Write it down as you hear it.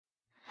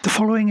The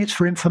following is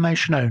for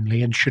information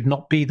only and should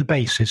not be the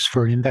basis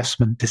for an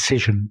investment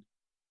decision.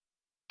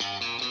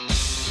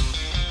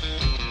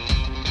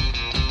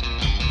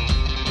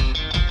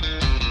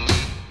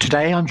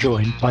 Today I'm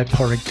joined by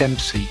Padraic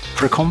Dempsey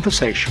for a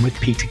conversation with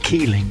Peter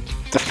Keeling,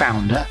 the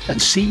founder and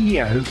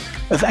CEO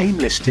of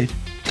AIM-listed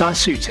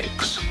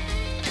Diaceutics.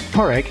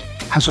 Padraic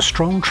has a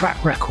strong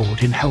track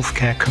record in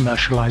healthcare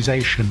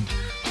commercialisation,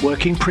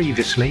 working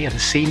previously at a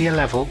senior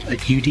level at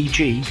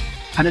UDG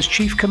and as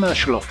Chief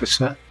Commercial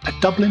Officer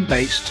at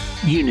Dublin-based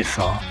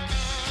Uniphar.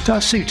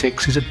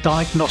 Diaceutics is a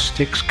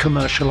diagnostics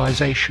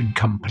commercialisation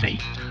company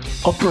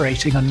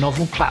operating a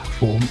novel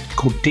platform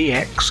called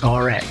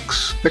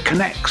DXRX that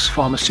connects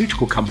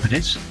pharmaceutical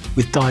companies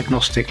with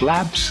diagnostic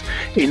labs,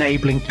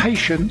 enabling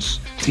patients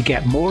to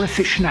get more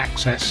efficient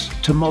access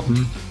to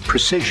modern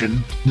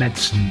precision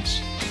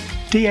medicines.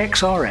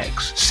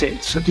 DXRX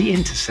sits at the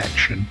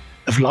intersection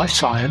of life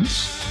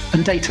science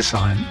and data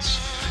science,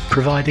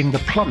 providing the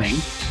plumbing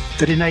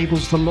that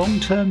enables the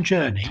long-term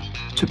journey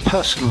to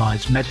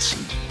personalised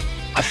medicine.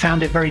 I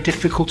found it very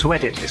difficult to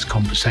edit this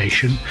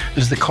conversation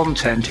as the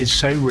content is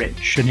so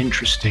rich and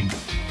interesting.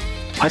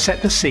 I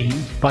set the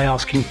scene by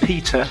asking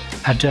Peter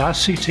how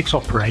Diaceutics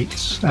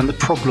operates and the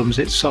problems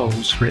it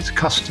solves for its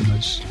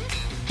customers.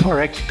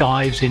 Padraic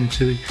dives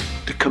into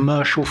the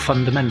commercial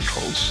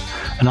fundamentals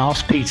and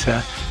asks Peter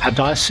how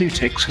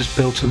Diaceutics has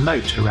built a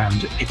moat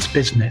around its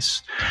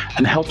business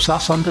and helps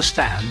us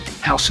understand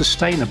how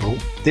sustainable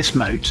this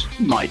moat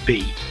might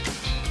be.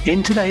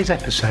 In today's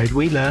episode,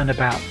 we learn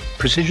about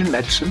precision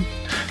medicine,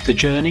 the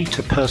journey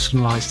to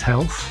personalised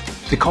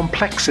health, the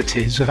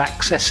complexities of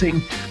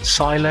accessing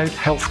siloed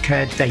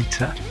healthcare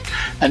data,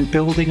 and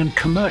building and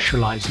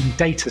commercialising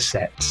data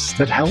sets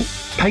that help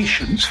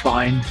patients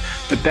find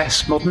the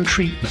best modern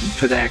treatment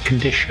for their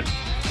condition.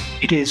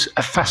 It is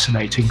a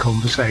fascinating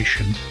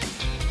conversation.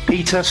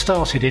 Peter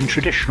started in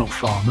traditional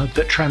pharma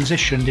but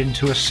transitioned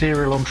into a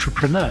serial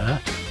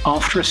entrepreneur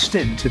after a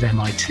stint at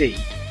MIT.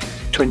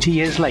 20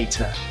 years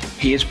later,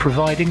 he is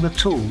providing the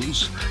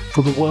tools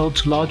for the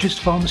world's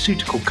largest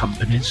pharmaceutical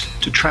companies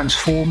to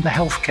transform the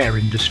healthcare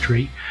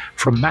industry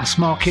from mass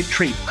market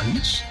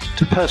treatments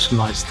to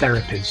personalised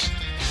therapies.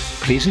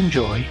 Please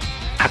enjoy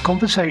our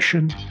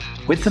conversation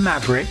with the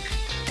Maverick,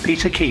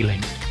 Peter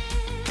Keeling.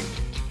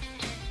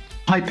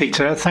 Hi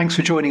Peter, thanks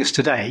for joining us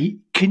today.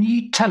 Can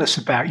you tell us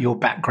about your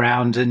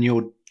background and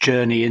your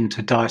journey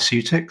into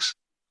Diaceutics?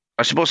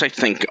 I suppose I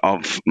think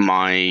of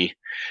my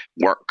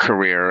work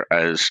career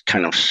as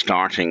kind of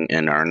starting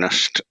in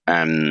earnest,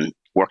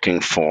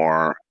 working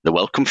for the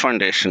Wellcome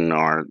Foundation,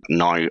 or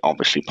now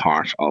obviously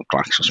part of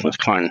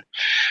GlaxoSmithKline.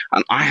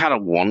 And I had a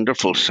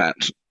wonderful set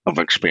of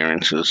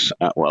experiences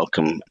at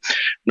Wellcome.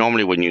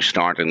 Normally when you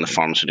start in the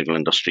pharmaceutical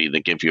industry,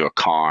 they give you a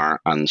car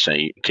and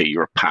say, okay,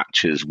 your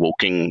patch is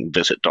Woking,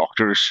 visit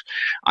doctors.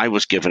 I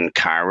was given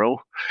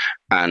Cairo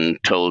and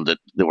told that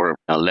there were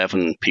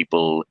 11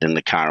 people in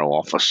the Cairo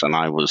office, and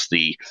I was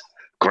the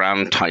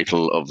grand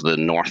title of the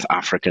North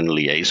African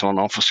Liaison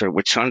Officer,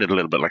 which sounded a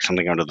little bit like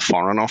something out of the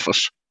Foreign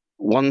Office.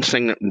 One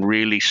thing that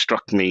really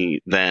struck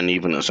me then,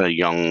 even as a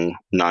young,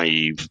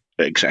 naive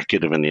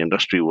executive in the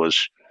industry,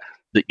 was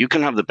that you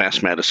can have the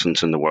best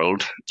medicines in the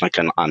world, like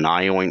an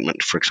eye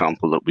ointment, for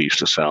example, that we used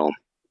to sell,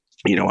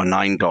 a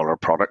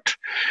 $9 product.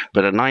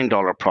 But a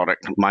 $9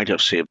 product might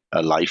have saved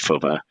a life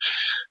of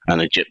an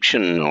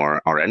Egyptian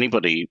or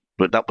anybody,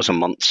 but that was a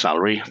month's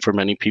salary for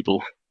many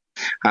people.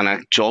 And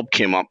a job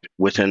came up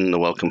within the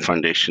Wellcome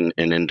Foundation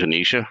in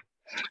Indonesia.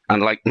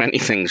 And like many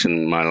things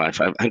in my life,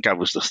 I think I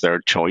was the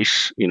third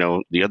choice.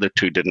 The other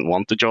two didn't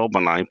want the job,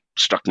 and I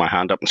stuck my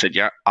hand up and said,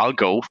 yeah, I'll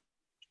go.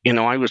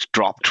 I was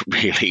dropped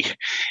really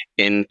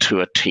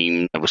into a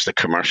team. I was the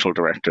commercial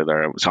director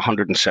there. It was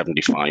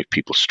 175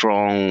 people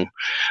strong.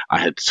 I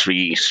had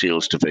 3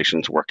 sales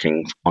divisions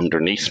working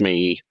underneath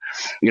me.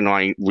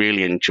 I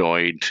really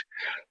enjoyed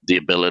the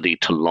ability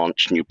to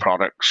launch new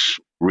products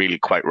really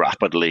quite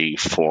rapidly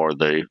for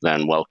the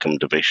then Wellcome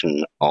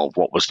division of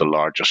what was the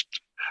largest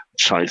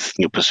South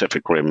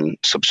Pacific Rim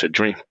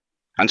subsidiary.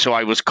 And so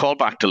I was called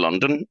back to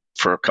London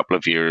for a couple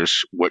of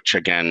years, which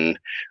again,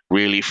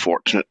 really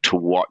fortunate to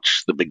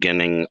watch the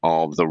beginning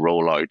of the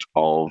rollout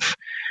of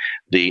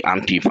the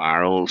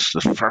antivirals,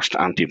 the first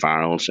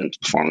antivirals into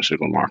the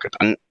pharmaceutical market.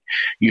 And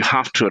you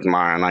have to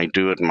admire, and I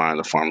do admire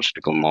the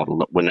pharmaceutical model,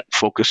 that when it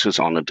focuses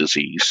on a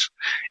disease,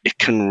 it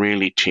can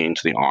really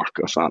change the arc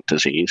of that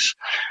disease.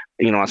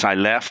 As I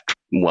left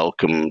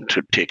Wellcome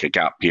to take a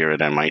gap year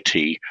at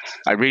MIT,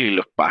 I really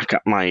look back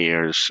at my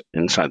years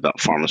inside that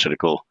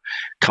pharmaceutical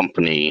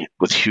company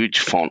with huge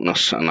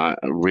fondness and a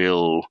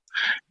real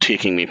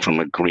taking me from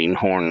a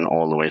greenhorn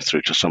all the way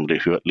through to somebody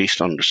who at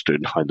least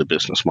understood how the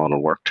business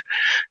model worked.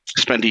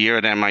 Spent a year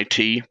at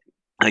MIT.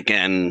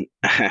 Again,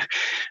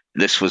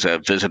 this was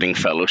a visiting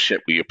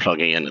fellowship where you're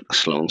plugging in at the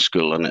Sloan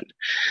School, and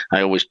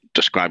I always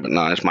describe it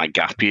now as my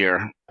gap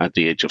year at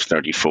the age of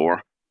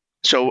 34.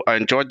 So I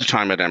enjoyed the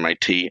time at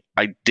MIT.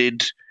 I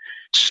did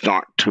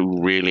start to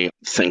really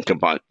think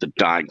about the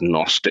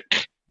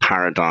diagnostic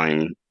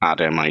paradigm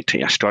at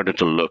MIT. I started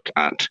to look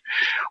at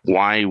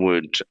why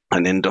would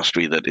an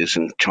industry that is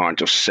in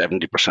charge of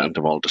 70%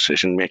 of all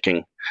decision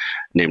making,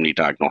 namely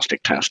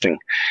diagnostic testing,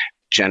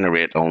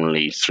 generate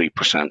only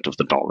 3% of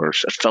the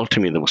dollars. It felt to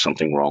me there was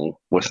something wrong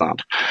with that.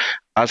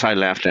 As I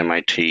left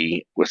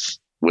MIT with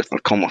an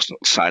almost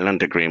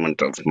silent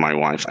agreement of my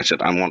wife, I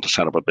said, I want to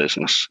set up a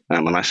business.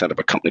 And I set up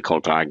a company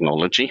called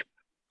Diagnology,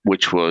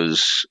 which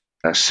was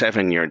a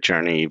 7-year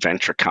journey,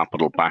 venture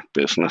capital-backed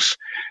business,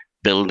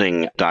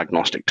 building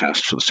diagnostic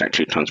tests for the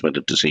sexually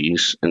transmitted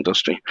disease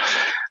industry.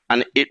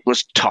 And it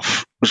was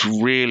tough. It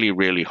was really,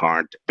 really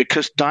hard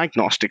because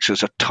diagnostics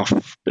is a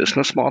tough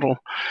business model.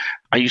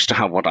 I used to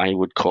have what I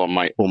would call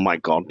my oh my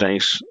God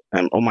days.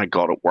 Oh my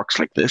God, it works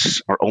like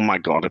this. Or oh my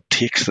God, it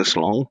takes this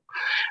long.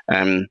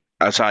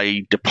 As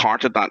I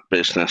departed that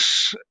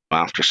business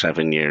after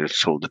 7 years,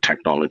 sold the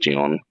technology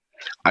on,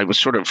 I was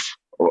sort of,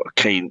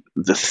 okay,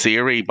 the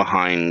theory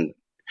behind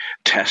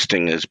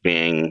testing as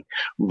being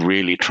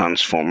really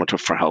transformative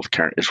for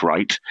healthcare is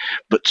right,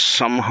 but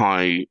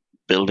somehow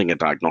building a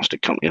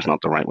diagnostic company is not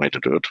the right way to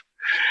do it.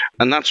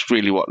 And that's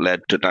really what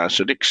led to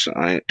Diaceutics.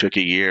 I took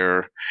a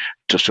year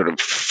to sort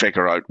of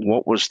figure out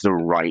what was the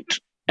right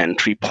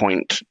entry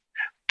point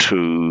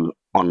to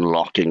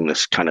unlocking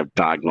this kind of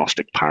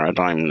diagnostic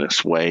paradigm,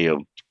 this way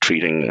of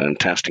treating and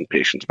testing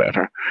patients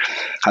better.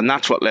 And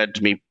that's what led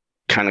to me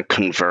kind of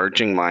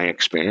converging my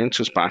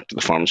experiences back to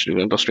the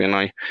pharmaceutical industry. And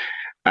I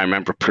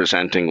remember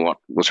presenting what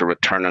was a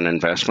return on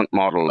investment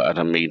model at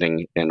a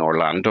meeting in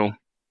Orlando.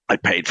 I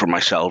paid for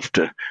myself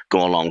to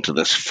go along to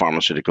this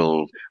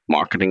pharmaceutical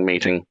marketing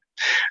meeting.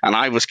 And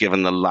I was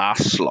given the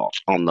last slot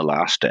on the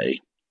last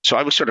day. So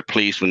I was sort of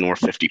pleased when there were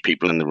 50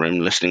 people in the room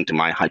listening to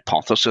my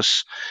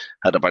hypothesis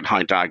about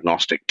how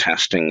diagnostic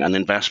testing and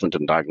investment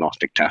in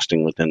diagnostic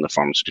testing within the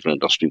pharmaceutical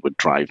industry would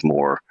drive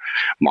more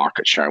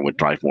market share, would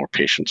drive more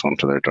patients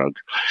onto their drug.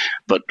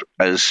 But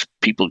as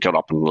people got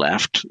up and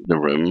left the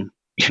room,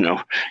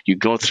 you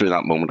go through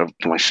that moment of,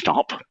 do I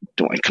stop?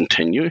 Do I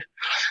continue?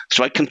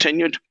 So I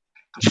continued,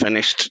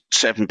 finished,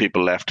 7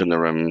 people left in the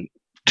room,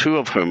 2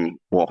 of whom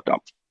walked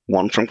up,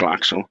 one from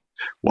Glaxo,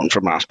 one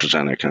from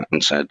AstraZeneca,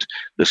 and said,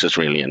 this is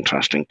really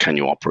interesting. Can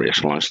you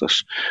operationalize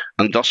this?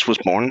 And thus was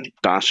born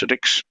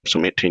Diaceutics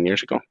some 18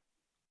 years ago.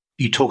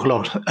 You talk a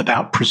lot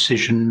about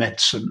precision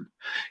medicine.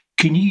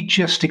 Can you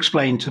just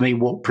explain to me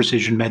what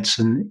precision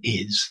medicine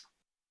is?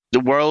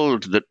 The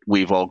world that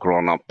we've all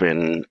grown up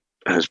in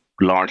has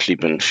largely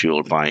been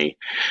fueled by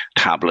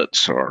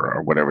tablets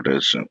or whatever it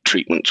is,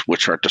 treatments,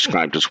 which are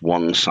described as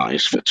one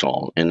size fits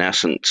all. In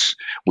essence,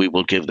 we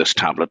will give this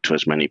tablet to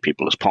as many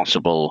people as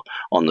possible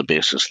on the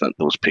basis that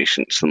those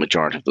patients, the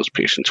majority of those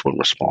patients, will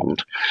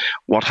respond.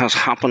 What has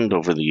happened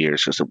over the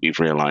years is that we've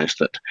realized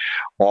that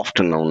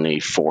often only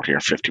 40 or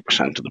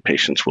 50% of the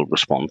patients will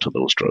respond to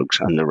those drugs,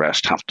 and the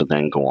rest have to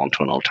then go on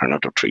to an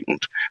alternative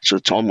treatment. So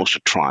it's almost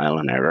a trial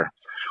and error.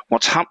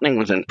 What's happening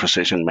within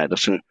precision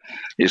medicine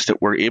is that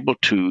we're able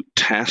to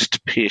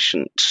test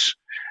patients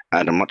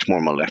at a much more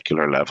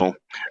molecular level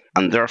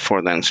and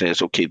therefore then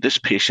says, okay, this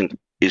patient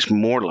is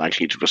more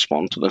likely to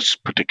respond to this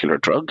particular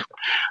drug,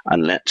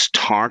 and let's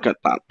target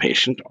that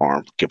patient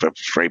or give a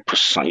very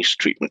precise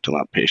treatment to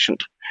that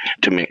patient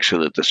to make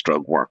sure that this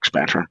drug works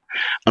better.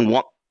 And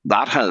what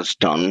that has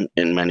done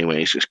in many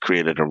ways is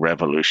created a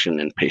revolution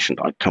in patient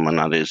outcome, and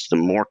that is the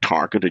more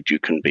targeted you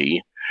can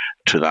be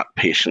to that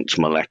patient's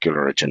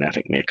molecular or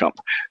genetic makeup,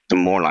 the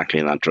more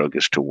likely that drug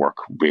is to work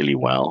really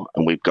well.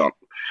 And we've got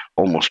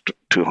almost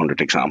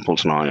 200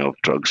 examples now of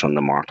drugs on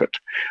the market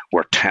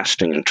where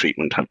testing and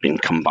treatment have been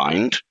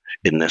combined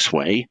in this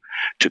way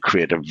to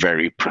create a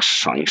very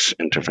precise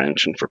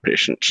intervention for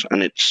patients.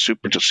 And it's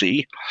super to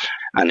see,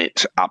 and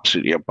it's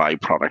absolutely a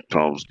byproduct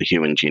of the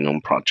Human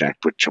Genome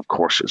Project, which of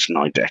course is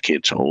now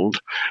decades old,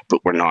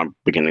 but we're now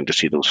beginning to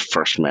see those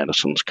first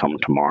medicines come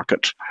to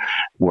market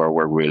where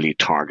we're really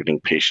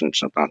targeting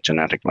patients at that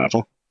genetic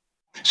level.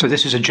 So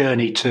this is a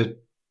journey to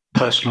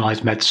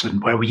personalized medicine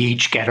where we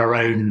each get our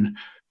own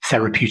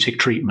therapeutic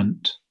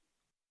treatment.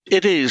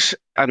 It is,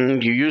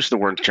 and you use the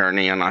word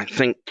journey, and I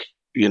think,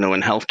 in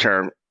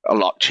healthcare, a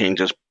lot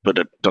changes, but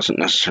it doesn't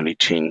necessarily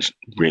change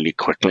really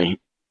quickly.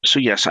 So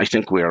yes, I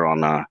think we're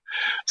on a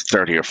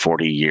 30 or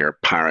 40-year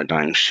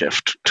paradigm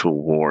shift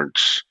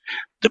towards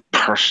the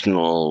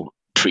personal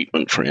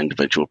treatment for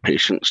individual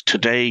patients.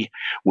 Today,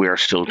 we are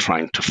still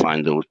trying to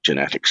find those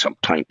genetic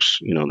subtypes.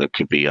 There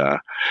could be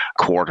a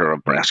quarter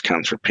of breast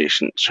cancer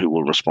patients who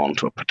will respond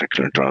to a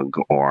particular drug,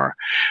 or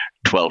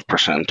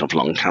 12% of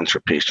lung cancer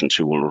patients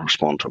who will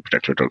respond to a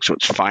particular drug. So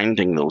it's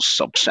finding those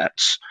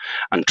subsets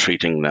and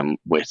treating them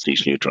with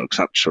these new drugs.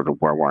 That's sort of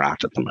where we're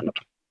at the minute.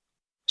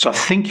 So I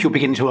think you'll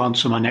begin to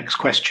answer my next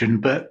question,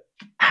 but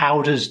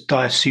how does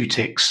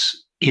Diaceutics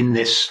in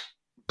this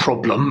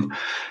problem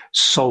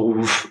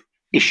solve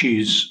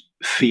issues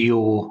for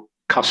your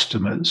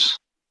customers?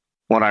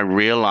 What I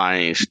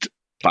realized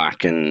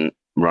back in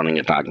running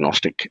a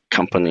diagnostic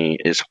company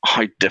is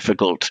how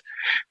difficult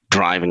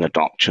driving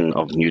adoption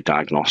of new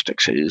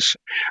diagnostics is.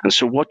 And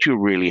so what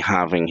you're really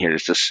having here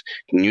is this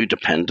new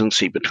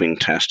dependency between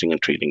testing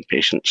and treating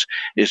patients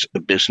is a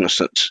business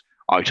that's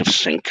out of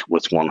sync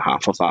with one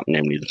half of that,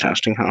 namely the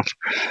testing half.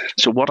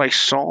 So what I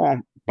saw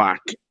back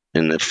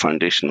in the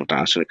foundation of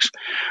Diaceutics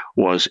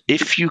was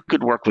if you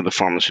could work with the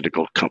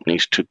pharmaceutical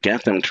companies to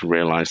get them to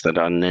realize that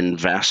an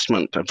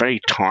investment, a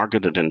very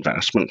targeted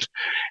investment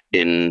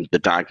in the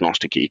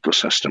diagnostic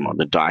ecosystem or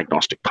the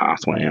diagnostic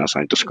pathway, as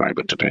I describe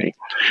it today,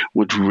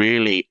 would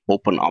really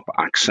open up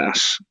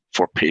access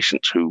for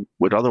patients who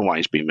would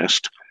otherwise be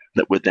missed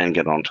that would then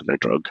get onto their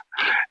drug.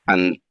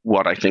 And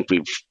what I think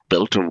we've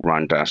built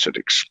around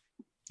Diaceutics,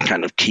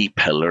 kind of key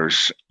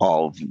pillars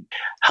of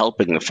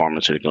helping the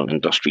pharmaceutical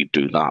industry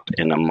do that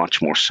in a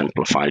much more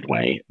simplified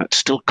way. It's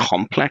still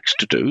complex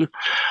to do,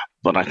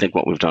 but I think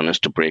what we've done is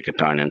to break it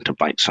down into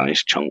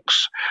bite-sized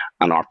chunks.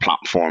 And our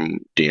platform,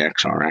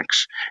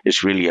 DXRX,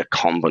 is really a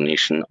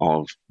combination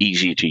of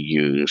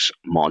easy-to-use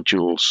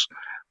modules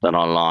that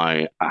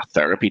allow a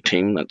therapy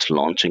team that's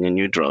launching a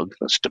new drug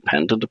that's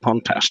dependent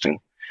upon testing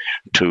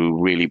to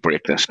really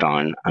break this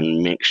down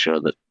and make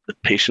sure that the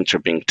patients are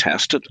being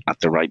tested at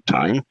the right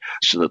time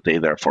so that they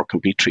therefore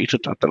can be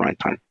treated at the right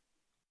time.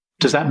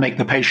 Does that make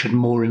the patient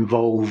more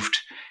involved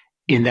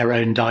in their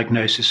own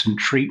diagnosis and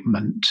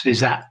treatment?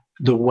 Is that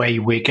the way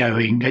we're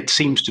going? It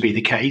seems to be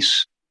the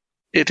case.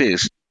 It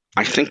is.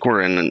 I think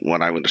we're in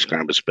what I would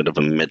describe as a bit of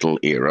a middle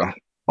era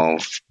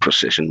of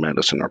precision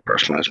medicine or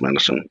personalized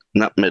medicine.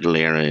 And that middle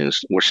era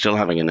is we're still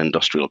having an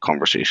industrial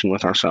conversation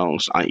with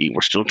ourselves, i.e.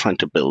 we're still trying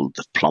to build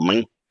the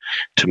plumbing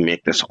to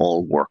make this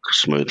all work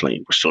smoothly.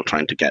 We're still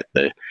trying to get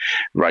the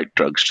right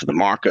drugs to the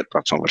market.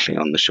 That's obviously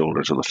on the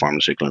shoulders of the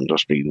pharmaceutical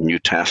industry. New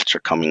tests are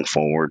coming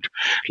forward.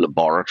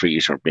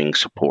 Laboratories are being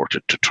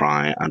supported to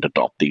try and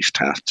adopt these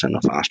tests in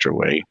a faster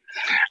way.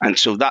 And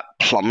so that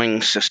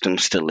plumbing system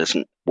still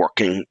isn't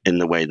working in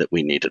the way that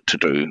we need it to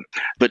do.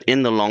 But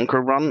in the longer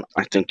run,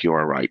 I think you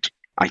are right.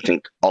 I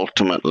think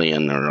ultimately,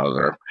 and there are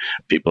other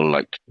people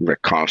like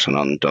Rick Carlson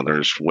and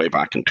others way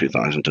back in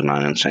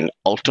 2009 saying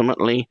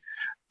ultimately,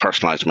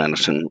 personalized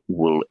medicine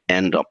will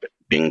end up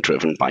being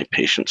driven by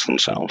patients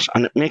themselves.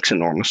 And it makes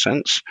enormous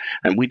sense.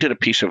 And we did a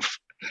piece of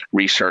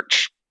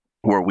research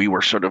where we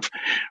were sort of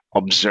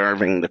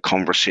observing the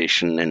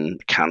conversation in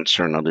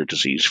cancer and other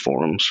disease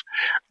forums.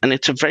 And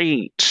it's a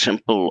very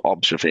simple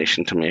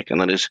observation to make,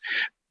 and that is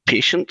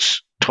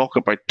patients talk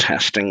about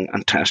testing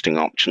and testing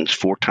options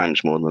 4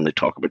 times more than they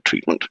talk about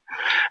treatment.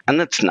 And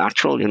that's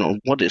natural.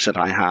 What is it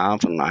I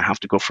have? And I have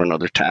to go for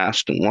another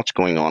test, and what's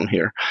going on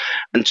here?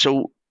 And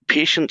so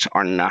patients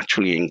are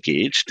naturally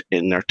engaged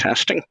in their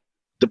testing.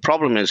 The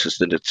problem is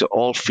that it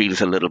all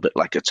feels a little bit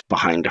like it's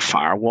behind a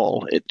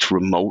firewall. It's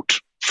remote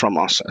from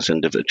us as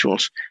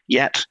individuals.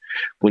 Yet,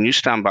 when you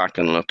stand back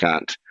and look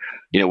at,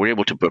 we're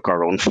able to book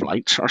our own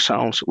flights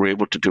ourselves. We're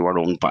able to do our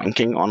own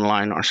banking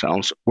online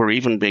ourselves. We're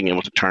even being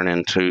able to turn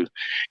into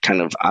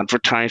kind of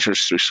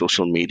advertisers through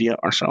social media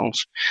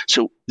ourselves.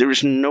 So there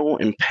is no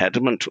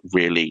impediment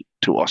really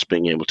to us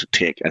being able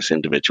to as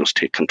individuals,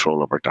 take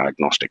control of our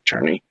diagnostic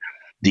journey.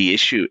 The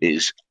issue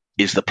is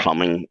the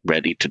plumbing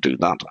ready to do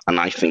that? And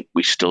I think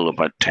we're still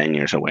about 10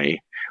 years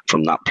away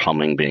from that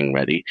plumbing being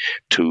ready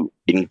to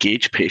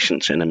engage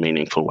patients in a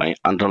meaningful way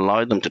and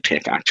allow them to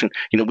take action.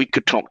 We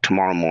could talk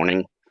tomorrow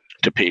morning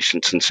to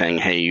patients and saying,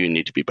 hey, you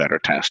need to be better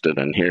tested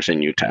and here's a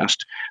new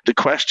test. The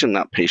question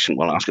that patient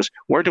will ask is,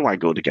 where do I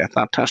go to get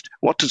that test?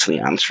 What does the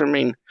answer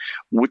mean?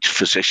 Which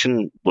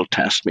physician will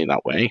test me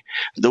that way?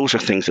 Those are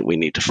things that we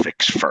need to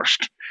fix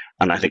first.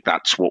 And I think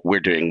that's what we're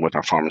doing with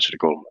our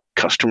pharmaceutical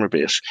customer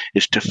base,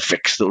 is to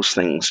fix those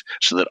things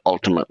so that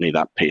ultimately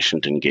that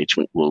patient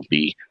engagement will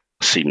be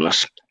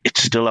seamless.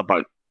 It's still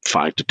about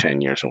 5 to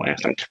 10 years away, I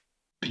think.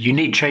 But you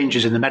need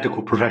changes in the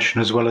medical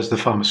profession as well as the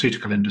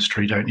pharmaceutical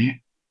industry, don't you?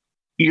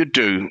 You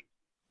do.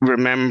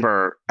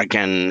 Remember,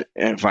 again,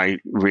 if I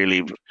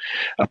really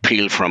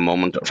appeal for a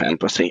moment of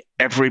empathy,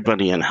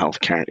 everybody in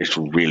healthcare is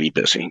really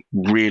busy,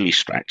 really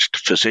stretched.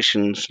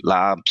 Physicians,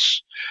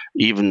 labs,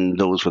 even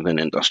those within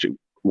industry.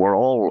 We're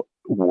all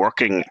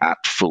working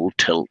at full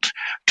tilt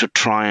to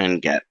try and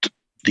get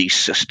these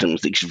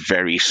systems, these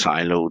very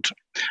siloed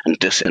and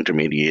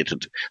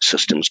disintermediated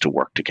systems to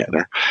work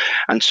together.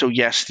 And so,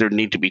 yes, there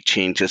need to be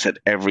changes at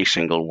every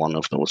single one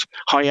of those.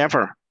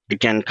 However,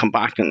 again, come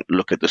back and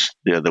look at this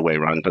the other way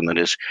around, and that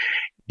is,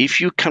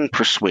 if you can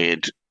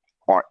persuade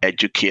or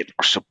educate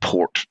or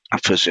support a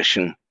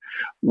physician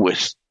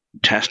with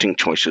testing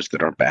choices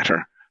that are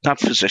better, that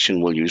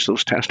physician will use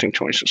those testing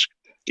choices.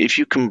 If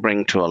you can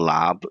bring to a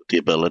lab the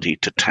ability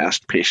to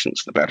test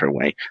patients the better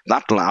way,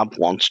 that lab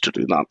wants to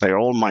do that. They're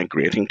all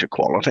migrating to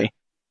quality.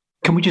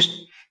 Can we just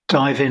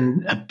dive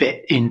in a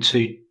bit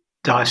into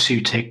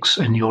Diaceutics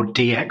and your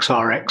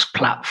DXRX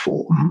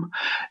platform?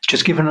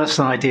 Just giving us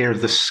an idea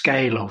of the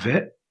scale of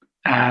it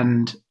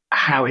and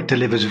how it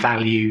delivers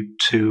value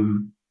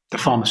to the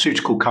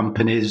pharmaceutical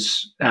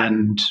companies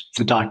and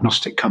the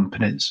diagnostic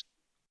companies.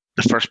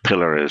 The first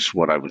pillar is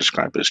what I would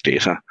describe as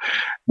data.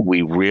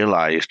 We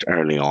realized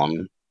early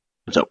on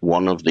that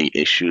one of the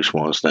issues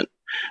was that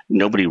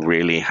nobody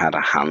really had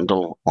a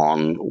handle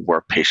on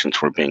where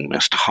patients were being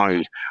missed,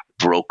 how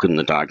broken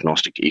the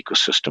diagnostic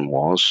ecosystem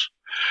was.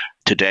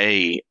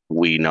 Today,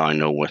 we now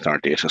know with our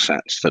data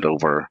sets that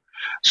over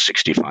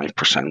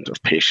 65%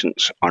 of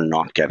patients are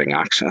not getting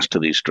access to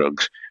these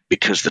drugs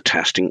because the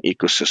testing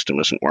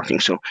ecosystem isn't working.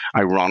 So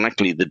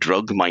ironically, the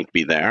drug might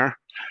be there,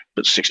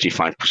 but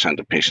 65%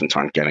 of patients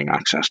aren't getting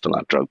access to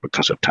that drug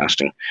because of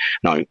testing.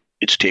 Now,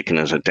 it's taken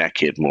us a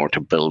decade more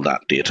to build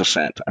that data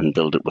set and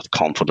build it with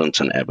confidence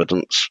and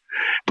evidence.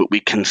 But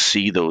we can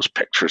see those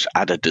pictures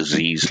at a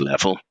disease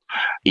level,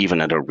 even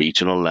at a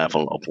regional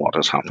level of what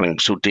is happening.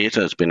 So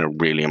data has been a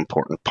really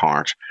important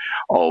part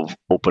of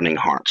opening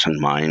hearts and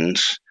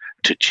minds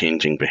to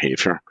changing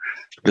behavior.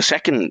 The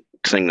second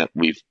thing that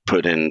we've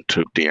put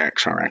into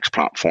DXRX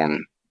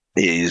platform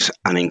is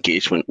an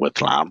engagement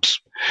with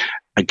labs.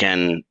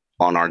 Again,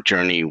 on our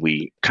journey,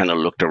 we kind of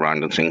looked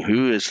around and saying,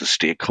 who is the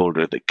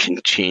stakeholder that can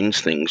change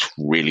things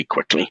really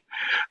quickly?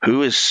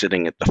 Who is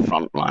sitting at the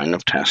front line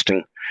of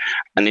testing?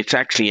 And it's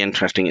actually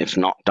interesting, it's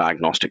not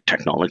diagnostic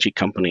technology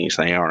companies.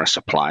 They are a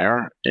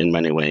supplier in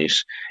many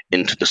ways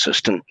into the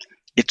system.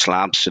 It's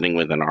labs sitting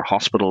within our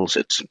hospitals.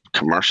 It's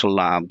commercial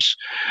labs,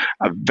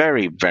 a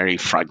very, very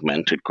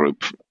fragmented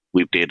group.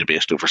 We've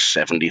databased over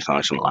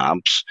 70,000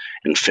 labs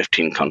in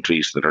 15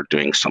 countries that are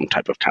doing some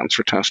type of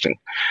cancer testing.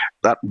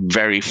 That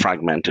very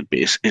fragmented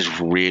base is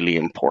really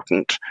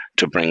important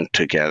to bring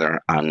together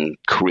and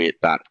create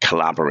that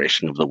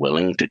collaboration of the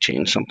willing to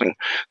change something.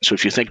 So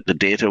if you think the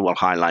data will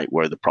highlight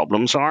where the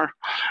problems are,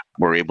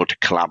 we're able to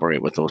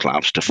collaborate with those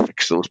labs to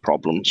fix those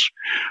problems.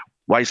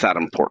 Why is that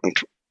important?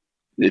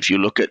 If you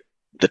look at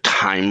the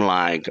time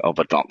lag of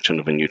adoption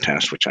of a new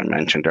test, which I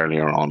mentioned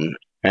earlier on,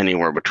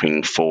 anywhere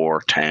between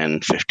 4,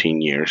 10,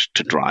 15 years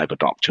to drive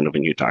adoption of a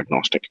new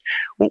diagnostic.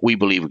 What we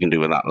believe we can do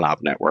with that lab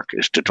network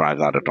is to drive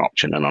that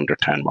adoption in under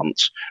 10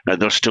 months. Now,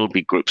 there'll still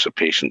be groups of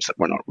patients that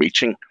we're not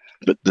reaching,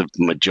 but the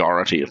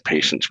majority of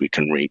patients we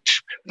can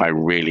reach by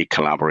really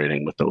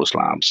collaborating with those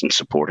labs and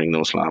supporting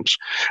those labs.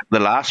 The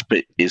last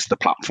bit is the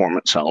platform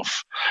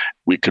itself.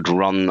 We could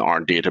run our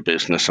data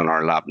business and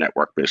our lab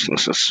network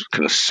business as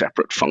kind of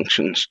separate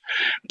functions,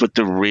 but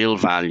the real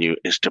value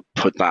is to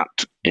put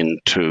that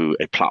into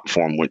a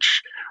platform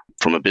which,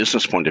 from a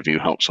business point of view,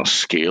 helps us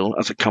scale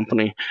as a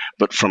company,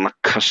 but from a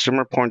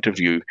customer point of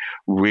view,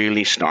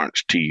 really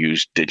starts to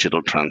use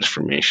digital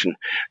transformation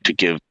to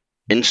give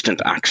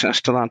instant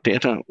access to that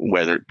data,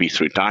 whether it be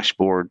through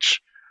dashboards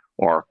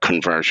or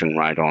conversion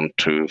right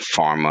onto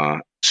pharma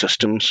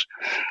systems,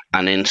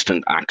 and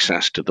instant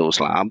access to those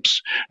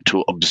labs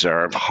to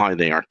observe how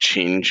they are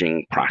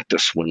changing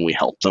practice when we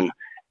help them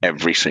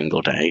every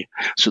single day.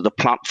 So the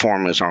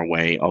platform is our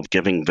way of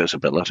giving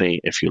visibility,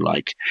 if you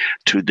like,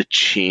 to the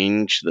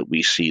change that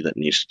we see that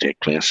needs to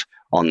take place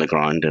on the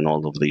ground in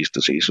all of these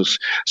diseases.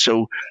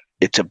 So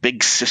it's a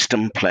big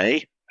system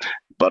play,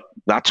 but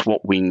that's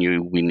what we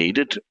knew we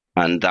needed.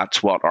 And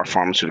that's what our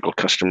pharmaceutical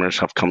customers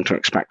have come to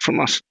expect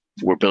from us.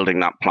 We're building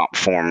that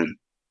platform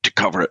to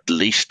cover at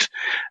least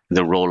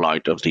the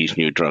rollout of these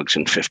new drugs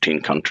in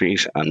 15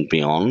 countries and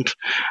beyond,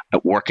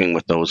 working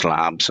with those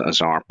labs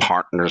as our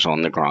partners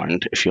on the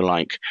ground, if you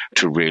like,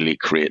 to really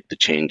create the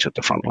change at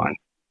the front line.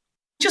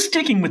 Just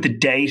sticking with the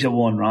data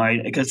one,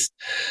 right? Because,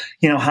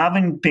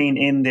 having been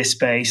in this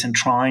space and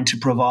trying to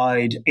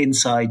provide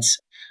insights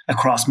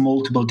across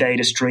multiple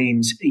data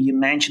streams, you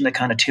mentioned the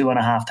kind of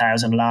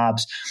 2,500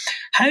 labs.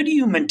 How do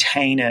you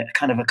maintain a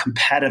kind of a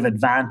competitive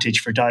advantage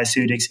for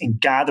Diaceutics in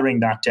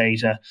gathering that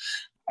data?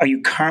 Are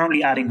you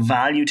currently adding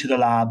value to the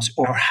labs,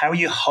 or how are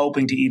you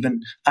hoping to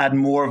even add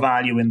more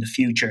value in the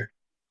future?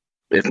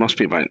 It must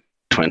be about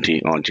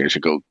 20 odd years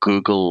ago,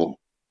 Google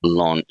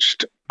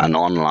launched an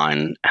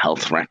online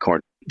health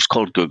record. It was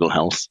called Google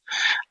Health,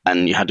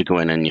 and you had to go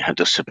in and you had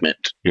to submit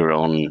your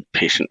own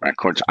patient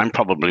records. I'm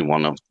probably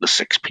one of the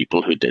 6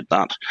 people who did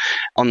that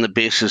on the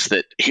basis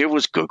that here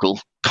was Google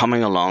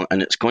coming along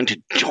and it's going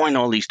to join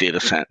all these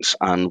data sets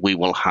and we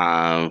will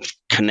have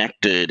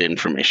connected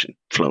information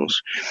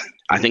flows.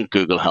 I think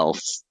Google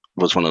Health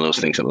was one of those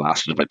things that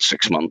lasted about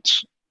 6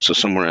 months. So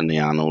somewhere in the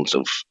annals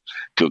of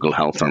Google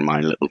Health are my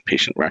little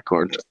patient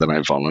record that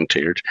I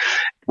volunteered.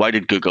 Why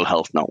did Google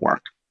Health not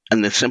work?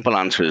 And the simple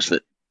answer is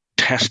that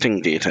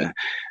testing data,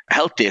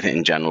 health data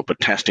in general, but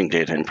testing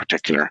data in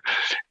particular,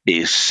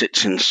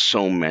 sits in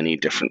so many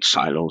different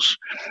silos.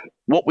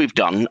 What we've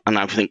done, and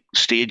I think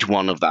stage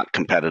one of that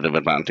competitive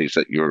advantage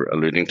that you're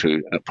alluding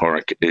to,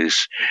 Padraic,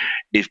 is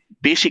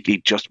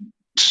basically just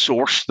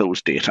source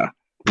those data,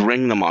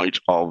 bring them out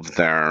of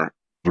their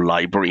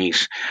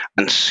libraries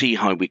and see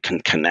how we can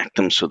connect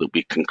them so that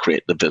we can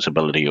create the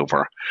visibility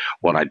over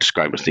what I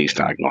describe as these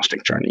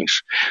diagnostic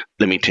journeys.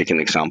 Let me take an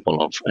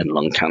example of in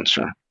lung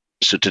cancer.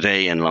 So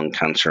today in lung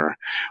cancer,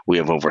 we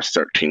have over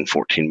 13,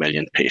 14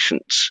 million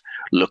patients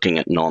looking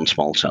at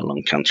non-small cell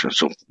lung cancer.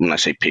 So when I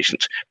say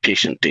patients,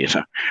 patient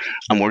data.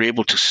 And we're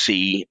able to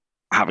see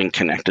having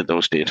connected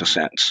those data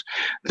sets,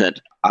 that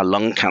a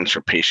lung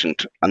cancer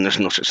patient, and there's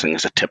no such thing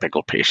as a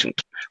typical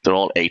patient, they're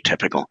all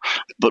atypical,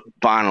 but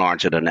by and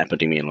large at an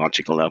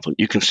epidemiological level,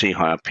 you can see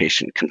how a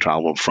patient can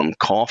travel from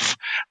cough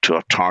to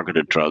a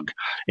targeted drug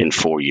in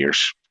 4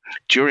 years,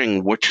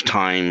 during which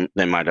time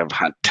they might have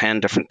had 10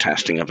 different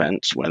testing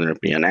events, whether it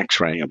be an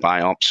X-ray, a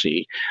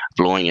biopsy,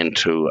 blowing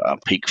into a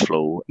peak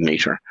flow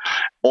meter,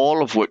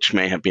 all of which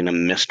may have been a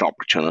missed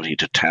opportunity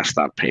to test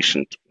that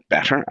patient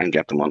better and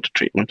get them onto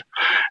treatment.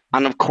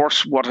 And of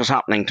course, what is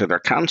happening to their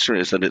cancer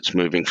is that it's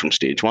moving from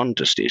stage 1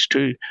 to stage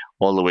 2,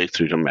 all the way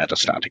through to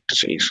metastatic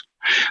disease.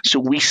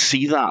 So we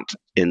see that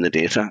in the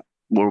data.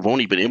 We've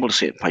only been able to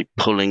see it by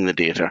pulling the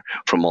data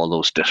from all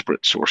those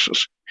disparate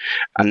sources.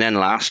 And then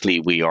lastly,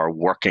 we are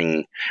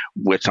working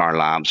with our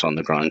labs on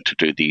the ground to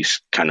do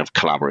these kind of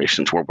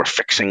collaborations where we're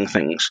fixing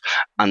things.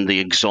 And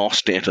the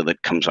exhaust data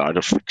that comes out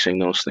of fixing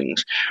those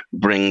things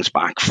brings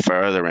back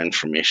further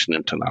information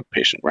into that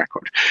patient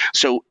record.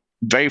 So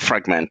very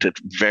fragmented,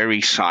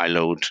 very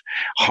siloed,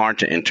 hard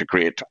to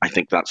integrate. I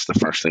think that's the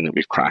first thing that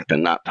we've cracked,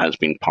 and that has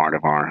been part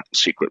of our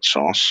secret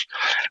sauce.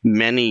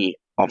 Many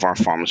of our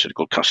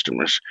pharmaceutical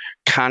customers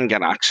can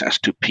get access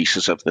to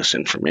pieces of this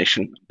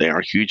information. They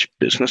are huge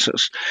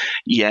businesses,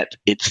 yet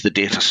it's the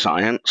data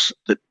science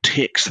that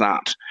takes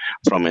that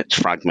from its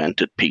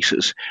fragmented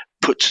pieces,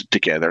 puts it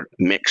together,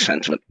 makes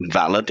sense of it,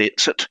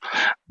 validates it,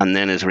 and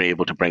then is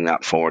able to bring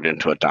that forward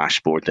into a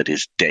dashboard that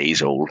is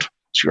days old.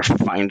 So you're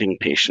finding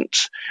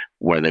patients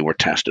where they were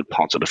tested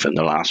positive in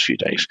the last few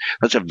days.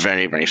 That's a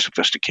very, very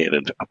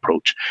sophisticated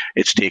approach.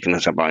 It's taken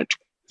us about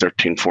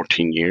 13,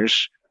 14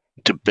 years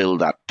to build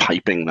that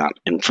piping, that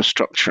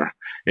infrastructure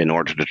in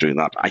order to do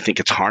that. I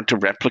think it's hard to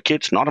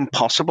replicate. It's not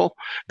impossible,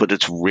 but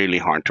it's really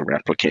hard to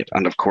replicate.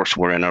 And of course,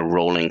 we're in a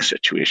rolling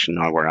situation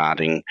now. We're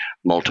adding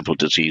multiple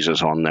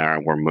diseases on there.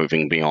 We're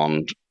moving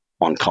beyond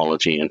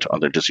oncology into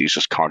other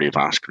diseases,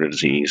 cardiovascular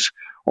disease,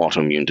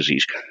 autoimmune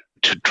disease,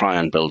 to try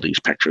and build these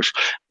pictures.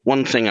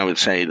 One thing I would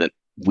say that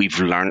we've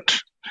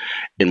learnt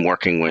in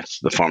working with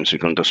the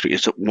pharmaceutical industry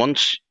is that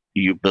once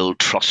you build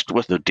trust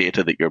with the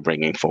data that you're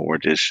bringing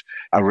forward, is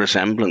a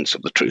resemblance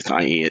of the truth,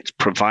 i.e. it's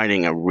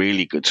providing a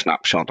really good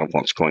snapshot of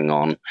what's going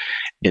on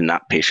in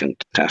that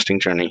patient testing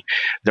journey.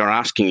 They're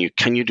asking you,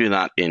 can you do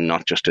that in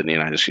not just in the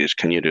United States,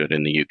 can you do it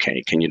in the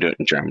UK, can you do it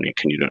in Germany,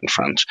 can you do it in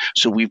France?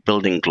 So we're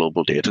building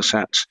global data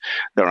sets.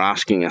 They're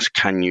asking us,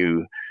 can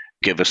you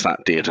give us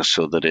that data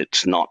so that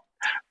it's not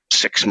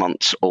 6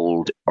 months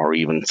old or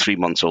even 3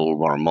 months old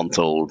or a month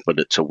old, but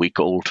it's a week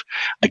old.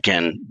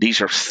 Again,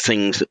 these are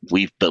things that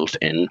we've built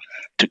in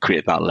to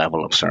create that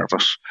level of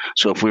service.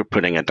 So if we're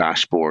putting a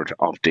dashboard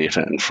of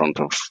data in front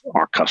of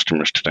our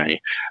customers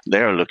today,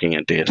 they're looking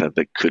at data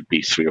that could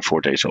be 3 or 4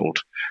 days old.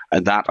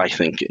 And that, I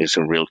think, is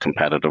a real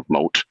competitive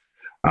moat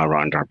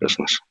around our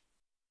business.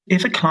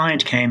 If a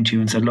client came to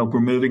you and said, look, we're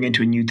moving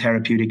into a new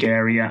therapeutic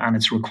area and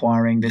it's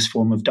requiring this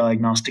form of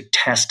diagnostic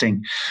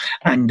testing,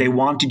 and they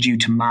wanted you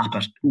to map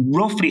it,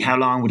 roughly how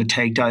long would it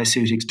take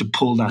Diaceutics to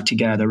pull that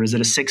together? Is it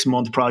a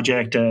 6-month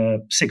project, a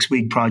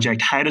 6-week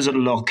project? How does it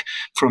look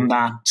from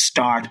that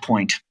start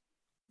point?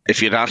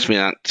 If you'd asked me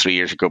that 3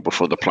 years ago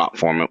before the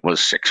platform, it was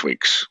 6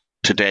 weeks.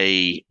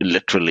 Today,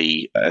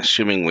 literally,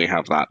 assuming we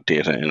have that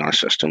data in our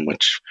system,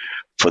 which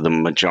for the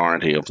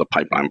majority of the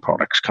pipeline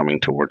products coming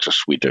towards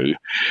us, we do,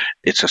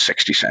 it's a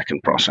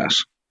 60-second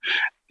process.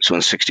 So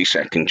in 60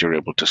 seconds, you're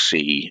able to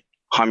see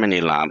how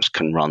many labs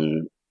can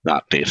run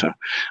that data.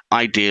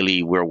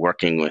 Ideally, we're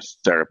working with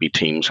therapy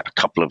teams a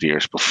couple of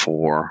years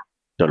before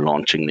they're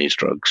launching these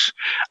drugs.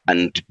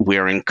 And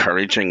we're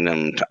encouraging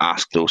them to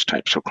ask those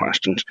types of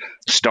questions.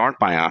 Start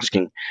by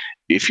asking,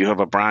 if you have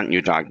a brand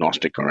new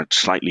diagnostic or it's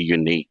slightly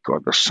unique or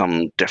there's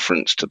some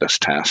difference to this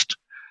test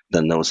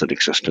than those that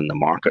exist in the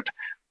market,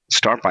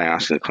 start by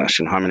asking the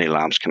question, how many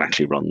labs can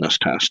actually run this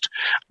test?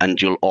 And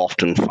you'll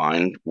often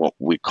find what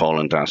we call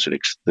in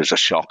Diaceutics, there's a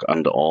shock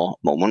and awe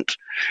moment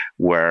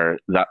where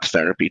that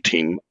therapy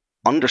team,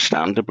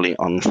 understandably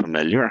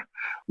unfamiliar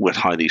with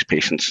how these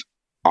patients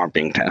are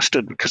being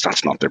tested, because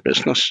that's not their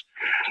business,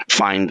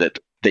 find that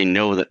they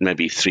know that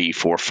maybe 300,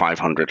 400,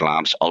 500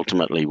 labs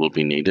ultimately will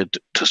be needed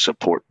to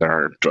support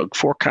their drug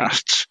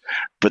forecasts,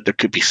 but there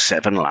could be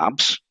 7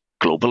 labs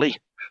globally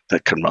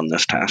that can run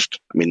this test.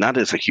 I mean, that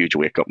is a huge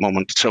wake-up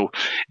moment. So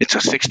it's a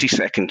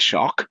 60-second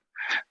shock,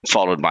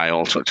 followed by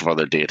all sorts of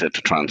other data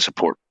to try and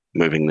support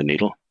moving the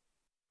needle.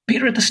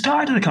 Peter, at the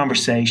start of the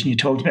conversation, you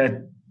talked about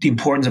the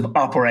importance of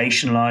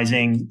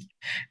operationalizing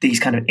these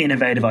kind of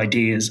innovative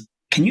ideas.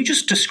 Can you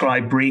just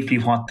describe briefly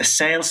what the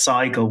sales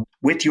cycle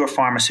with your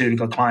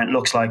pharmaceutical client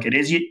looks like? It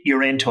is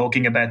you're in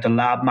talking about the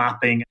lab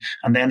mapping,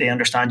 and then they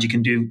understand you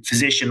can do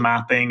physician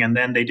mapping, and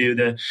then they do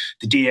the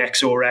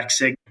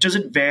DXRX. Does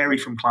it vary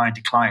from client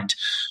to client?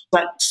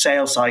 That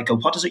sales cycle,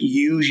 what does it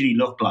usually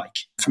look like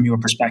from your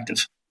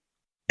perspective?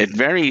 It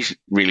varies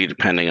really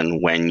depending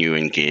on when you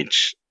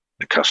engage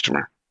the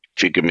customer.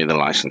 If you give me the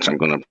license, I'm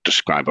going to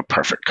describe a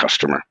perfect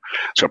customer.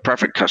 So a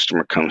perfect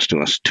customer comes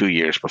to us 2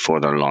 years before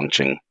they're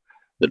launching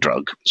the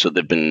drug. So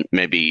they've been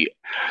maybe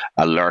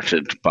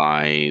alerted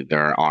by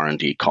their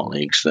R&D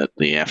colleagues that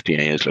the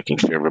FDA is looking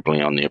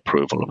favorably on the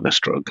approval of this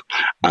drug,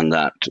 and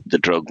that the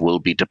drug will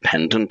be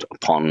dependent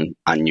upon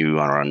a new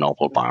or a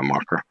novel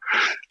biomarker.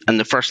 And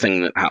the first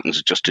thing that happens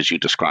is just as you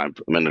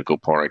described a minute ago,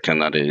 Padraic,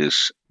 and that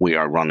is we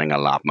are running a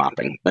lab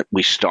mapping. That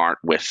we start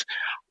with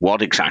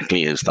what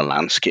exactly is the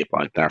landscape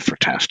out there for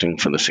testing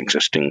for this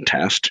existing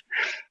test.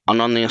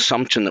 And on the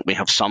assumption that we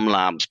have some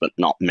labs, but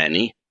not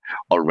many,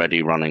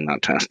 already running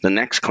that test, the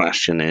next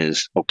question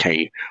is,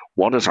 okay,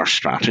 what is our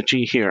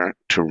strategy here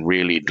to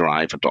really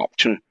drive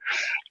adoption?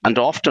 And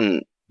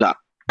often that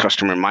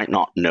customer might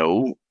not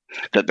know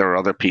that there are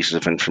other pieces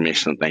of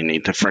information that they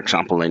need. For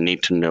example, they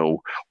need to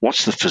know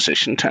what's the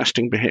physician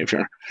testing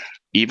behavior.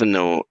 Even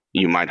though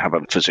you might have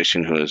a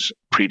physician who is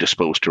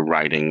predisposed to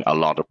writing a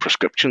lot of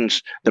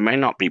prescriptions, they may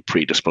not be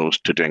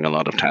predisposed to doing a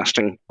lot of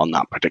testing on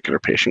that particular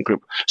patient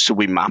group. So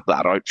we map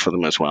that out for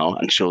them as well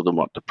and show them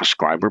what the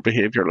prescriber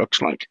behavior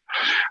looks like.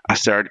 A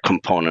third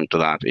component to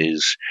that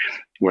is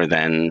we're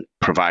then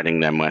providing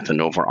them with an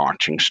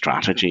overarching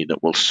strategy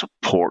that will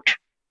support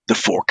the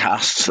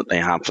forecasts that they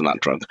have for that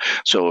drug.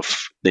 So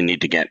if they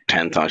need to get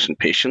 10,000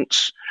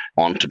 patients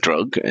onto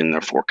drug in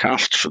their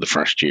forecasts for the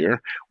first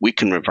year, we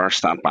can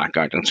reverse that back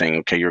out and saying,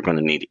 okay, you're going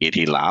to need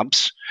 80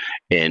 labs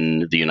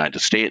in the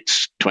United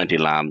States, 20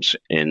 labs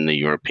in the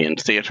European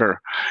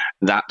theater.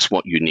 That's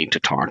what you need to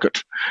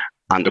target.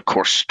 And of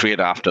course, straight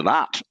after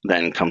that,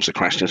 then comes the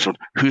question, so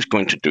who's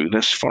going to do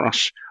this for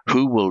us?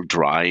 Who will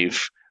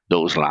drive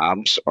those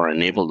labs or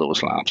enable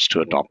those labs to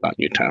adopt that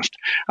new test?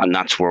 And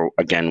that's where,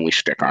 again, we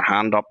stick our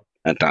hand up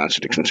at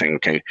Diaceutics and saying,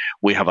 okay,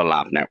 we have a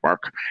lab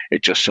network.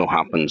 It just so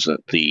happens that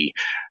the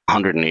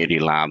 180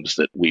 labs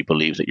that we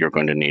believe that you're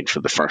going to need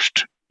for the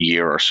first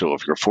year or so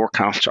of your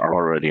forecasts are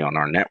already on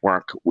our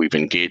network. We've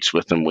engaged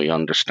with them. We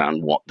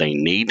understand what they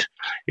need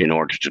in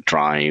order to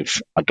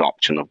drive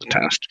adoption of the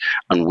test.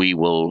 And we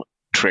will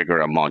trigger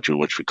a module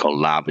which we call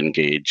Lab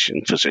Engage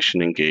and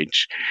Physician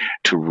Engage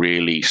to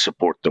really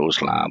support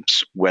those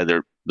labs,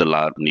 whether the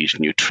lab needs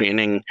new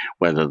training,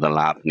 whether the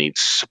lab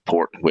needs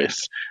support with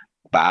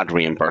bad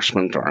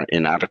reimbursement or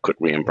inadequate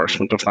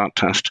reimbursement of that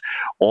test.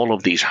 All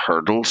of these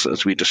hurdles,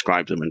 as we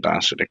describe them in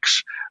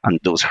Diaceutics, and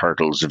those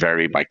hurdles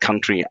vary by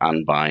country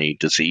and by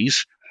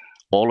disease,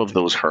 all of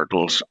those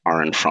hurdles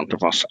are in front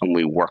of us, and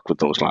we work with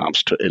those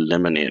labs to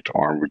eliminate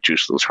or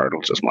reduce those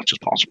hurdles as much as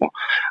possible.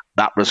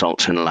 That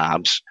results in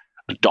labs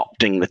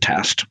adopting the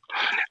test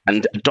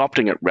and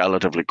adopting it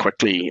relatively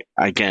quickly.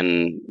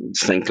 Again,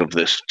 think of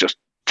this just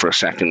for a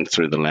second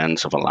through the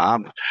lens of a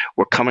lab.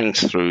 We're coming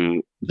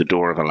through the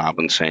door of a lab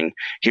and saying,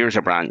 here's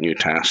a brand new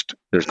test.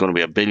 There's going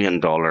to be $1 billion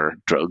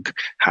drug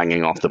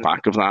hanging off the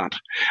back of that,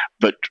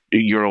 but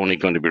you're only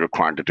going to be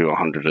required to do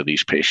 100 of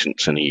these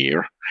patients in a year.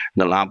 And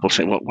the lab will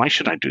say, well, why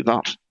should I do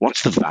that?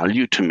 What's the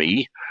value to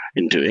me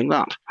in doing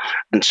that?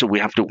 And so we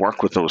have to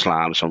work with those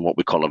labs on what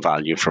we call a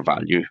value for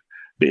value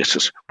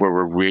basis, where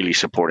we're really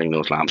supporting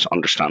those labs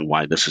understand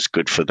why this is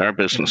good for their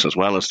business as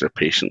well as their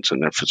patients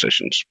and their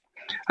physicians.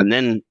 And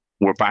then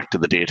we're back to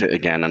the data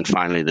again, and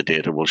finally the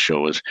data will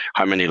show us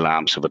how many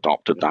labs have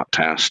adopted that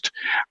test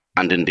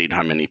and indeed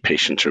how many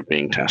patients are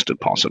being tested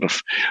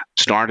positive.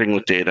 Starting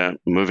with data,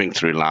 moving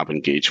through lab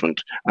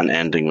engagement, and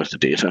ending with the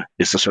data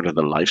is the sort of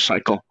the life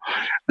cycle.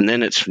 And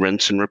then it's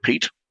rinse and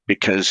repeat,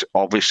 because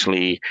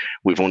obviously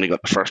we've only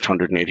got the first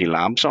 180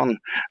 labs on,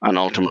 and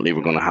ultimately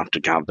we're going to have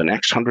to have the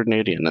next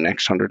 180 and the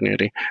next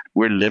 180.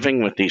 We're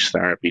living with these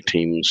therapy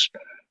teams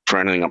for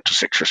anything up to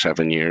 6 or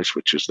 7 years,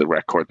 which is the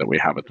record that we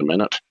have at the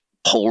minute,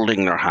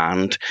 holding their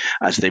hand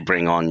as they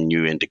bring on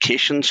new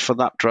indications for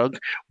that drug,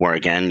 where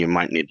again, you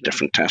might need a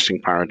different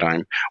testing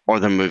paradigm, or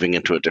they're moving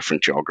into a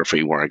different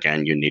geography where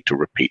again, you need to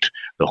repeat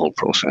the whole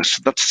process.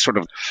 That's sort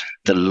of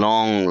the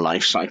long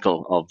life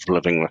cycle of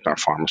living with our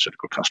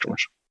pharmaceutical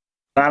customers.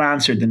 That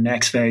answered the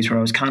next phase, where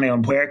I was kind of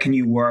on where can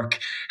you work?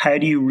 How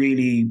do you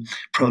really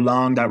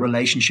prolong that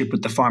relationship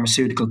with the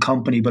pharmaceutical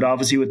company? But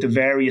obviously with the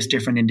various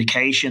different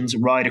indications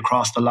right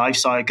across the life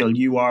cycle,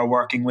 you are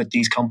working with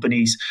these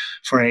companies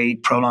for a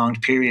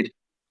prolonged period.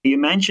 You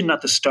mentioned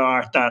at the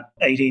start that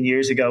 18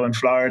 years ago in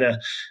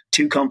Florida,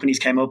 2 companies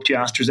came up to you,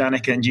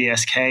 AstraZeneca and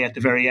GSK, at the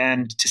very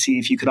end to see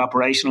if you could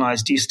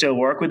operationalize. Do you still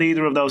work with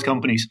either of those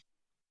companies?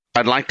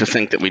 I'd like to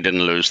think that we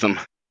didn't lose them.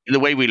 The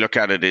way we look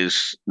at it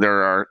is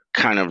there are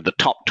kind of the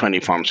top 20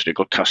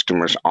 pharmaceutical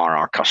customers are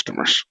our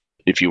customers.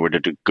 If you were to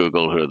do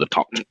Google who are the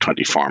top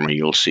 20 pharma,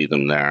 you'll see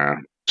them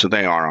there. So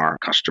they are our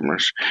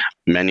customers.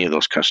 Many of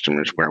those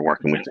customers, we're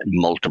working with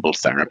multiple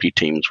therapy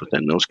teams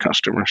within those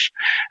customers.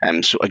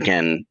 So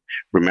again,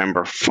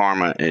 remember,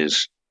 pharma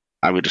is,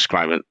 I would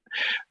describe it,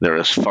 they're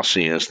as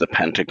fussy as the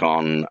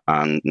Pentagon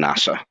and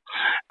NASA.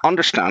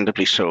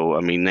 Understandably so.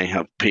 I mean, they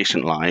have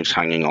patient lives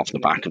hanging off the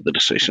back of the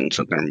decisions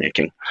that they're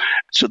making.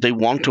 So they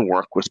want to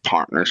work with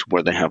partners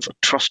where they have a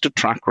trusted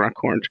track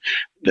record.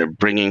 They're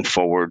bringing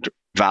forward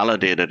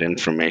validated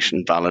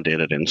information,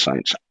 validated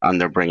insights, and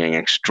they're bringing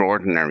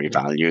extraordinary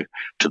value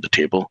to the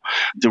table.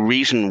 The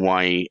reason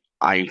why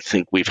I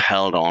think we've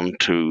held on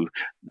to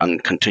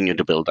and continue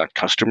to build that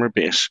customer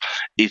base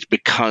is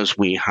because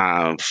we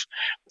have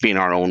been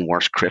our own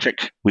worst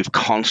critic. We've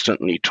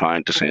constantly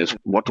tried to say,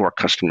 what do our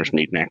customers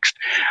need next?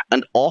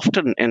 And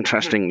often,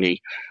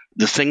 interestingly,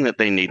 the thing that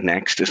they need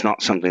next is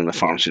not something the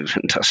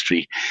pharmaceutical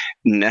industry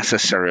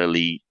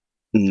necessarily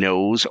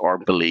knows or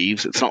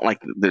believes. It's not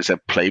like there's a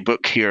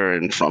playbook here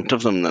in front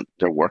of them that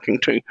they're working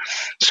to.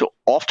 So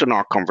often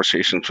our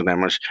conversations with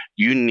them is,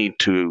 you need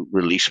to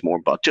release more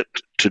budget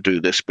to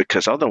do this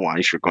because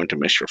otherwise you're going to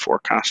miss your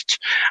forecasts.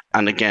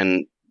 And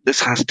again,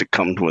 this has to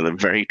come with a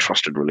very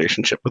trusted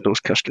relationship with those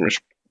customers.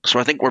 So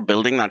I think we're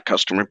building that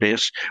customer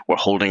base. We're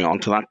holding on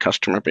to that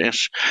customer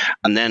base.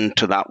 And then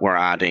to that, we're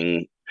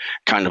adding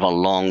kind of a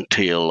long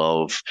tail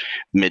of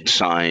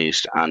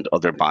mid-sized and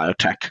other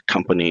biotech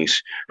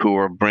companies who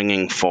are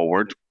bringing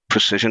forward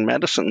precision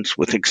medicines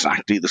with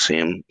exactly the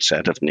same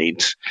set of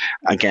needs.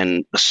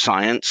 Again, the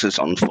science is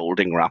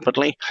unfolding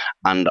rapidly,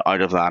 and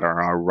out of that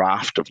are a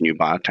raft of new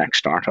biotech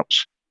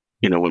startups.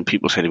 When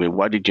people say to me,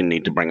 why did you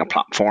need to bring a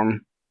platform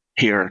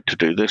here to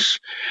do this?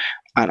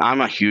 And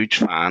I'm a huge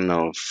fan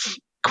of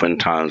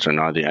Quintiles or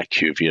now the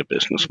IQVIA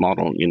business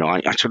model.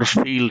 I sort of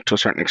feel to a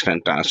certain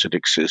extent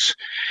Diaceutics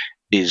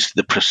is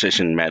the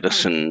precision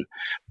medicine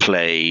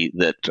play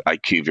that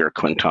IQVIA or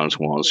Quintiles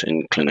was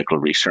in clinical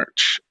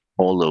research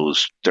all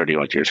those 30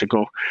 odd years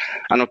ago.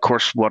 And of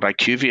course, what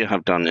IQVIA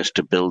have done is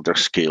to build their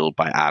scale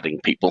by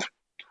adding people.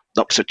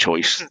 That's a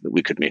choice that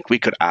we could make. We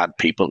could add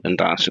people in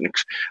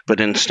Diaceutics,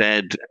 but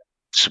instead,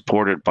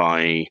 supported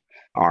by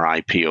our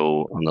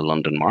IPO on the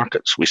London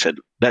markets, we said,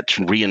 let's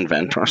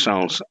reinvent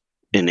ourselves,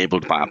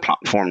 enabled by a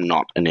platform,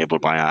 not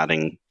enabled by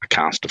adding a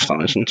cast of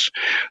thousands.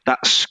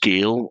 That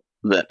scale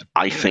that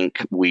I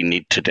think we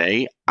need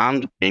today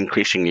and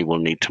increasingly will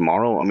need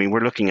tomorrow. I mean,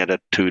 we're looking at a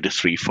 2 to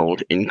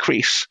 3-fold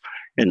increase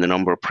in the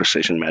number of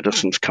precision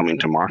medicines coming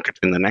to market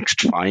in the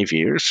next 5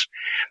 years.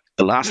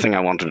 The last thing I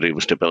wanted to do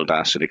was to build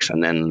Diaceutics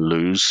and then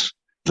lose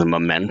the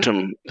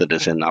momentum that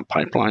is in that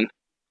pipeline.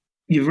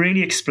 You've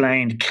really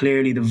explained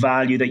clearly the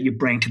value that you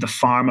bring to the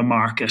pharma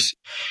market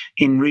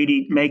in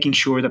really making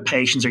sure that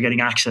patients are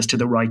getting access to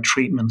the right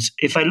treatments.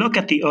 If I look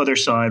at the other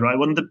side, right,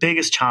 one of the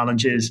biggest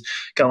challenges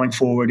going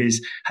forward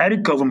is how do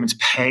governments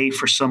pay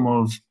for some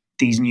of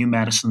these new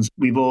medicines?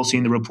 We've all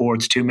seen the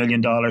reports, $2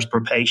 million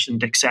per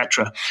patient,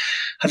 etc.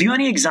 Have you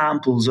any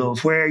examples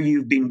of where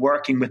you've been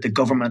working with the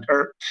government,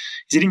 or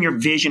is it in your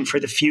vision for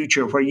the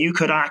future where you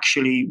could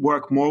actually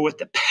work more with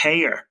the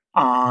payer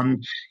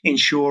on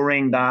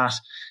ensuring that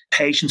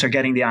patients are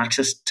getting the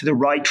access to the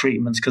right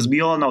treatments? Because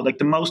we all know, like,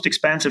 the most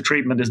expensive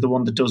treatment is the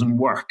one that doesn't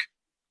work.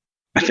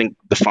 I think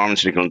the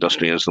pharmaceutical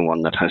industry is the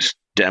one that has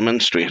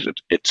demonstrated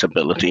its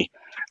ability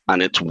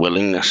and its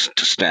willingness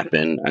to step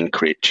in and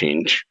create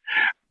change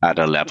at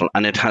a level.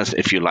 And it has,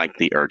 if you like,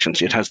 the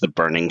urgency. It has the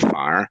burning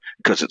fire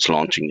because it's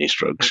launching these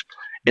drugs.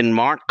 In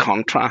marked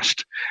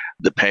contrast,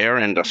 the payer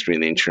industry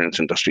and the insurance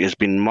industry has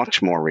been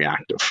much more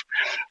reactive.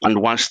 And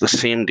whilst the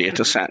same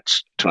data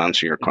sets, to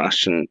answer your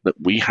question, that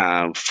we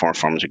have for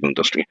pharmaceutical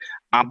industry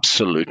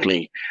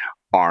absolutely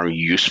are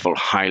useful,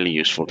 highly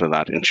useful to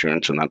that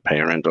insurance and that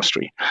payer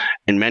industry.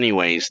 In many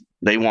ways,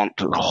 they want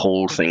the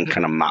whole thing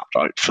kind of mapped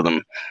out for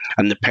them.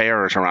 And the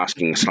payers are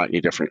asking a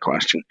slightly different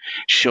question.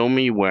 Show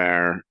me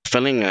where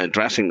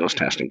addressing those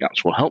testing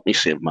gaps will help me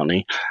save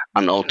money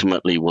and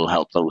ultimately will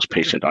help those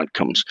patient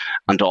outcomes.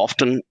 And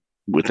often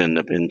within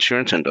the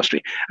insurance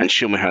industry, and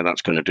show me how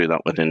that's going to do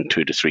that within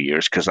 2 to 3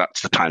 years, because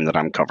that's the time that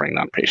I'm covering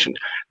that patient.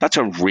 That's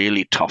a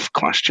really tough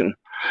question.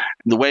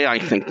 The way I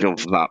think of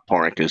that,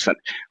 Padraic, is that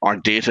our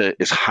data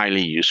is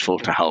highly useful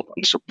to help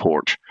and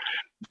support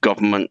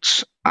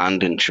governments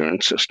and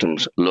insurance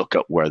systems look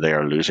at where they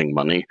are losing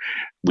money.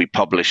 We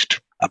published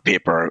a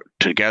paper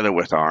together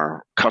with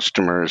our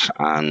customers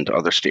and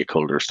other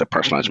stakeholders, the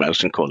Personalised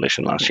Medicine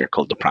Coalition last year,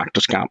 called The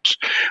Practice Gaps,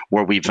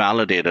 where we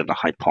validated a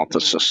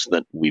hypothesis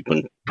that we've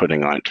been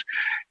putting out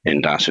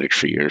in Diaceutics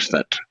for years,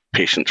 that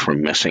patients were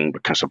missing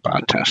because of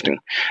bad testing.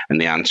 And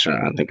the answer,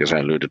 I think, as I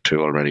alluded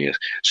to already, is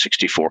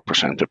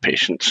 64% of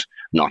patients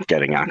not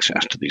getting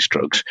access to these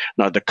drugs.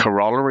 Now, the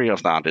corollary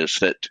of that is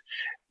that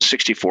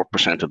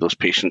 64% of those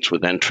patients were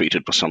then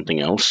treated with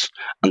something else,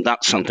 and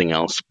that something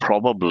else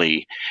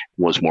probably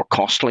was more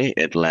costly.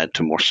 It led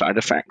to more side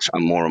effects,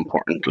 and more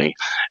importantly,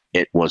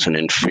 it was an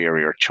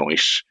inferior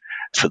choice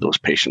for those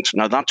patients.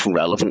 Now, that's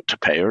relevant to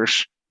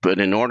payers,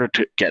 but in order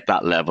to get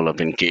that level of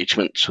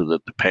engagement so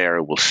that the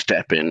payer will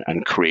step in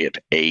and create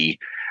a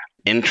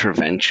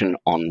intervention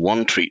on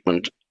one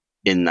treatment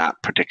in that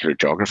particular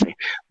geography,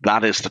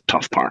 that is the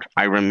tough part.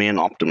 I remain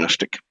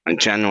optimistic. I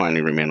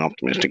genuinely remain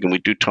optimistic. And we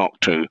do talk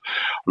to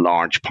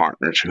large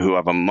partners who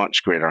have a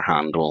much greater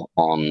handle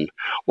on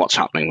what's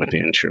happening with the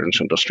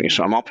insurance industry.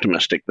 So I'm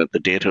optimistic that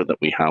the data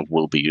that we have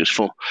will be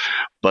useful,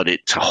 but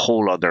it's a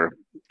whole other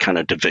kind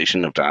of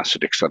division of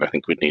Diaceutics that I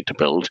think we need to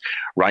build.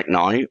 Right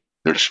now,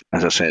 there's,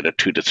 as I said, a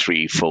 2 to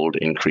 3-fold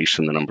increase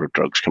in the number of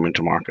drugs coming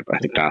to market. I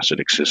think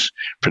Diaceutics has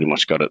pretty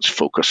much got its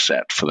focus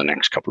set for the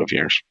next couple of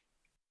years.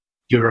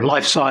 You're a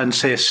life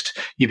scientist,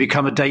 you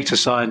become a data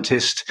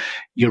scientist,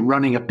 you're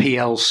running a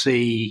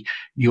PLC,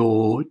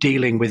 you're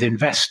dealing with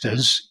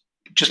investors.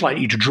 Just like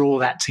you to draw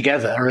that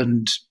together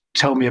and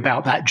tell me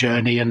about that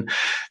journey and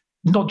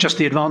not just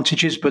the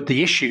advantages, but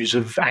the issues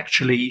of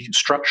actually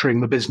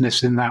structuring the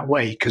business in that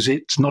way, because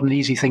it's not an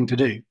easy thing to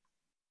do.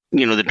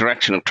 The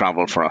direction of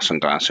travel for us in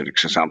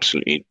Diaceutics is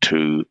absolutely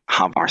to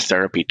have our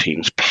therapy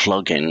teams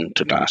plug in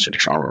to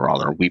Diaceutics, or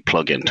rather, we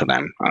plug into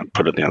them. I'll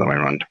put it the other way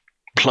around.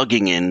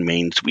 Plugging in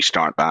means we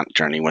start that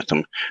journey with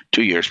them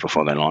 2 years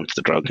before they launch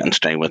the drug and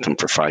stay with them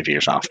for 5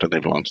 years after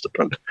they've launched the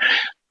drug.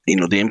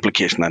 The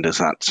implication that is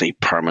that's a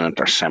permanent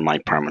or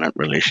semi-permanent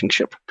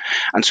relationship.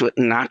 And so it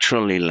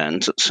naturally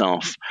lends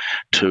itself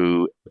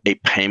to a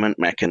payment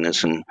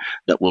mechanism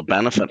that will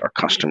benefit our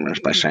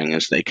customers by saying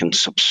is they can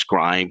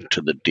subscribe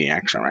to the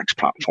DXRX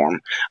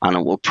platform and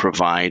it will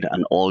provide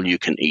an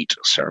all-you-can-eat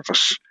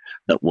service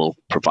that will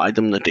provide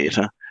them the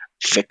data,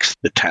 fix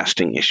the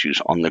testing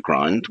issues on the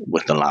ground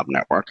with the lab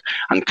network,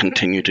 and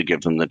continue to give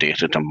them the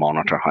data to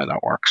monitor how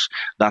that works.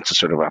 That's a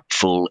sort of a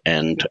full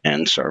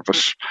end-to-end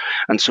service.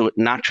 And so it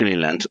naturally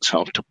lends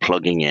itself to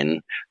plugging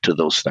in to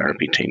those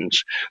therapy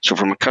teams. So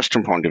from a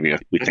customer point of view,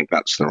 we think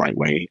that's the right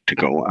way to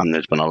go. And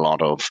there's been a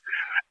lot of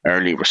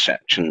early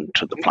reception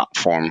to the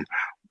platform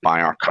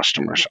by our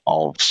customers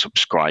of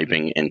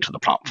subscribing into the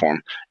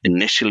platform,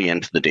 initially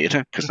into the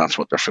data, because that's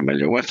what they're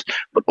familiar with,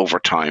 but over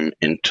time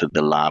into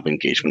the lab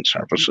engagement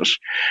services.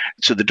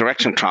 So the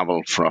direction of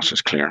travel for us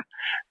is clear.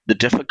 The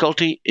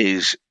difficulty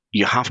is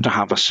you have to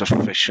have a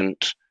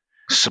sufficient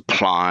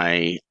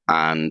supply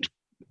and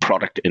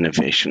product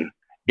innovation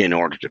in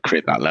order to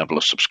create that level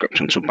of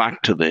subscription. So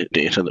back to the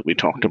data that we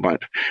talked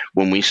about.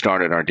 When we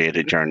started our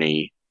data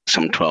journey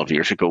some 12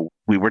 years ago,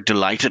 we were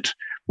delighted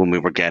when we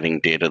were getting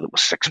data that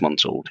was 6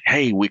 months old.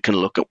 Hey, we can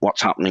look at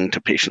what's happening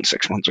to patients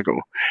 6 months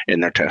ago in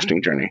their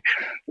testing journey.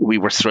 We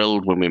were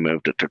thrilled when we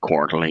moved it to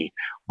quarterly.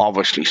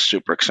 Obviously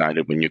super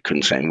excited when you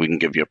can say, we can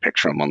give you a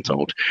picture a month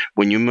old.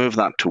 When you move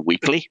that to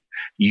weekly,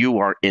 you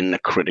are in the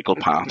critical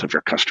path of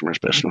your customer's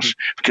business.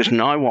 Because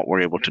now what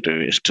we're able to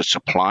do is to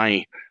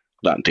supply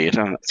that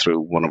data through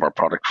one of our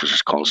products, which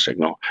is called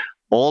Signal,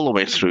 all the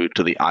way through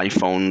to the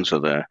iPhones or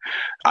the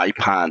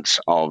iPads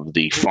of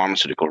the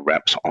pharmaceutical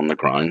reps on the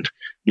ground.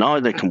 Now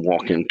they can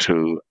walk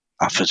into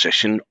a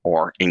physician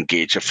or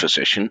engage a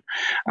physician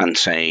and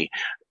say,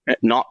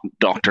 not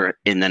doctor,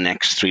 in the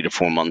next 3 to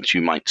 4 months,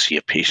 you might see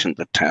a patient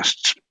that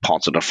tests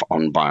positive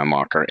on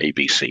biomarker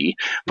ABC,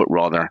 but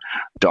rather,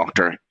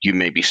 doctor, you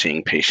may be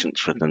seeing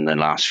patients within the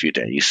last few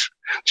days.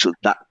 So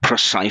that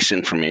precise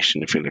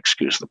information, if you'll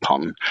excuse the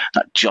pun,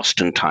 that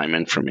just-in-time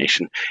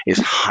information is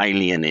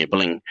highly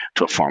enabling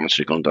to a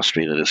pharmaceutical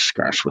industry that is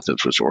scarce with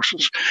its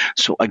resources.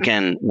 So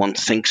again, one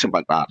thinks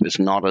about that as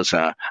not as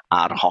an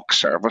ad hoc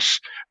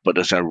service, but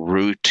as a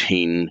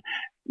routine,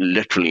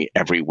 literally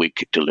every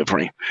week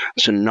delivery.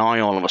 So now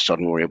all of a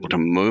sudden we're able to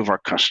move our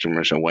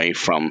customers away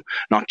from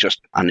not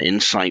just an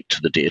insight to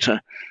the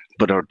data,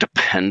 but our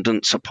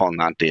dependence upon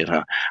that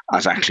data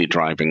as actually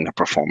driving the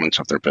performance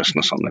of their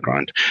business on the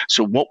ground.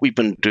 So what we've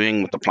been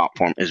doing with the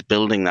platform is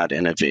building that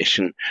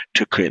innovation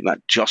to create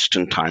that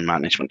just-in-time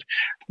management.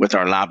 With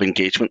our lab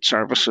engagement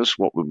services,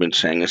 what we've been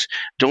saying is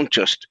don't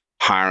just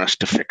hire us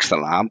to fix the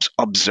labs,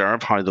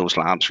 observe how those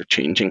labs are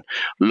changing,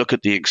 look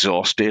at the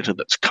exhaust data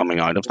that's coming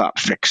out of that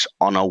fix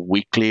on a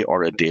weekly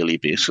or a daily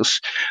basis.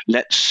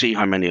 Let's see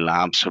how many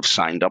labs have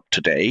signed up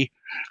today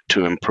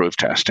to improve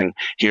testing.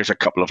 Here's a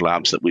couple of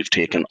labs that we've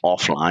taken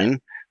offline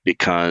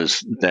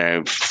because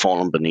they've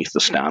fallen beneath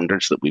the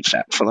standards that we've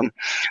set for them.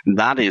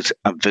 That is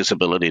a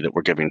visibility that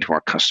we're giving to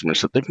our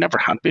customers that they've never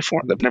had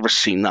before. They've never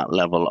seen that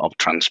level of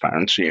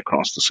transparency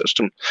across the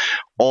system.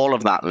 All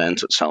of that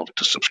lends itself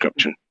to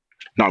subscription.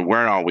 Now,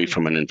 where are we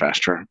from an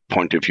investor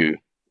point of view?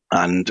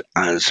 And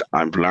as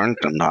I've learned,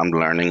 and I'm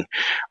learning,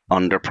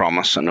 under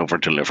promise and over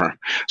deliver.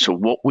 So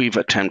what we've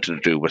attempted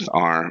to do with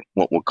our,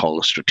 what we'll call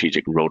the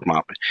strategic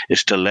roadmap,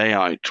 is to lay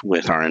out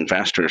with our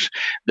investors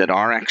that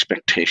our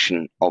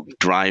expectation of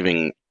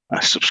driving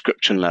a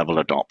subscription level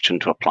adoption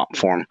to a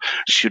platform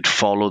should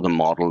follow the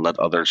model that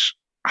others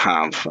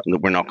have.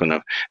 We're not going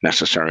to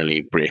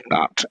necessarily break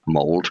that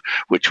mold,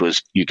 which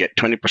was you get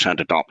 20%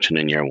 adoption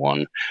in year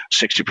 1,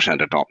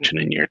 60% adoption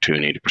in year 2,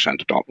 and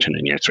 80% adoption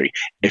in year 3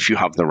 if you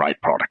have the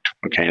right product.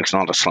 Okay, it's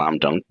not a slam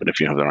dunk, but if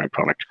you have the right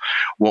product.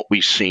 What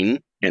we've seen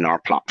in our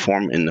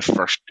platform in the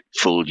first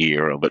full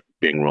year of it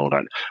being rolled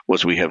out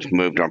was we have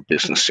moved our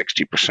business.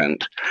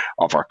 60%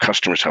 of our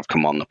customers have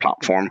come on the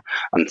platform,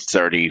 and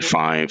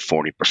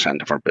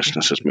 35-40% of our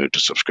business has moved to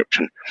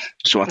subscription.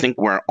 So I think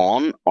we're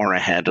on or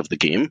ahead of the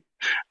game.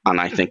 And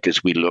I think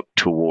as we look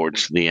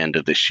towards the end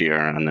of this year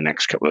and the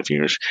next couple of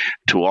years,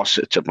 to us,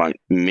 it's about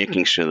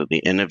making sure that the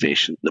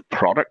innovation, the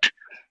product,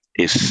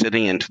 is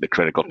sitting into the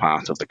critical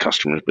path of the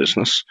customer's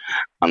business.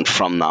 And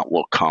from that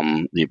will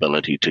come the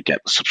ability to get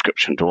the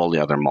subscription to all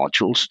the other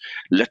modules,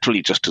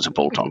 literally just as a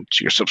bolt-on.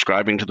 So you're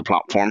subscribing to the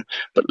platform,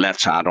 but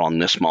let's add on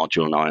this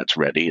module now. It's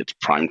ready. It's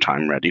prime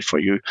time ready for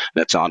you.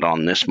 Let's add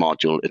on this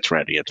module. It's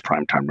ready. It's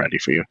prime time ready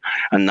for you.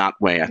 And that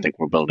way, I think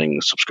we're building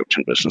the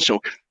subscription business. So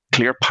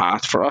clear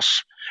path for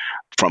us.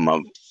 From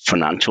a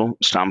financial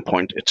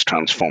standpoint, it's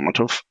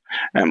transformative.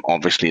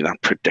 Obviously,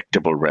 that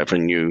predictable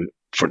revenue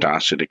for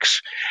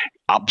Diaceutics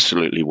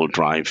absolutely will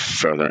drive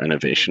further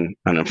innovation.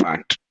 And in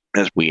fact,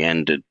 as we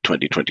ended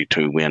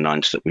 2022, we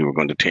announced that we were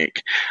going to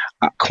take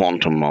a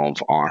quantum of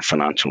our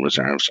financial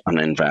reserves and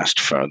invest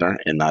further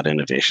in that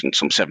innovation,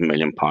 some £7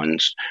 million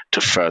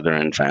to further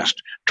invest,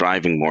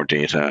 driving more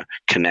data,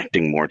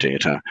 connecting more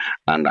data,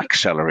 and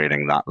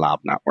accelerating that lab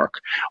network.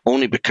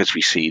 Only because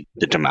we see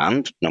the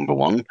demand, number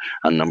one,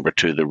 and number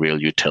two, the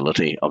real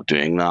utility of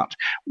doing that,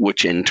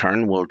 which in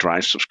turn will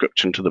drive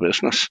subscription to the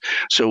business.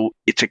 So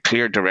it's a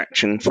clear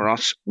direction for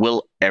us.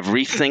 Will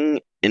everything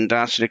in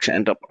Diaceutics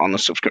end up on a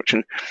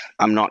subscription?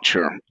 I'm not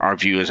sure. Our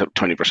view is that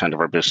 20%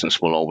 of our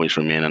business will always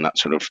remain in that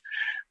sort of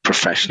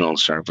professional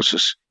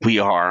services. We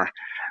are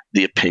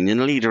the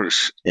opinion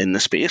leaders in the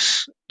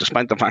space.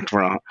 Despite the fact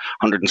we're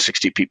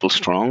 160 people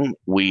strong,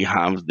 we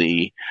have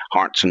the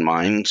hearts and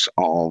minds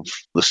of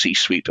the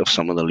C-suite of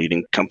some of the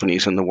leading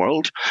companies in the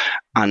world,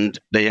 and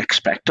they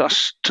expect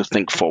us to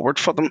think forward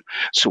for them.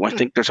 So I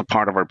think there's a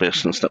part of our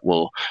business that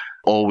will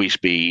always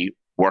be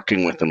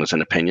working with them as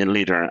an opinion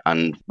leader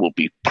and will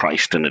be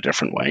priced in a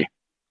different way.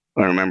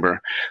 I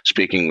remember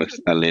speaking with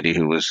a lady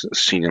who was a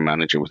senior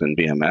manager within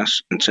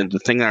BMS and said, the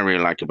thing I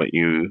really like about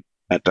you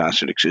at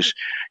Diaceutics is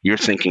you're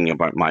thinking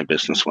about my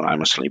business when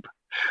I'm asleep.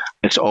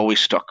 It's always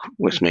stuck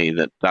with me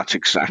that that's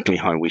exactly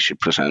how we should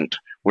present.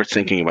 We're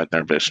thinking about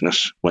their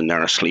business when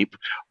they're asleep.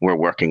 We're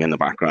working in the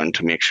background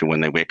to make sure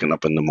when they're waking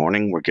up in the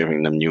morning, we're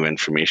giving them new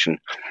information,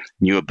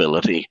 new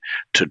ability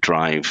to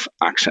drive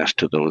access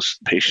to those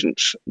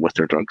patients with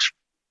their drugs.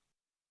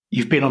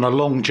 You've been on a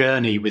long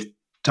journey with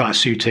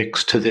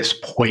Diaceutics to this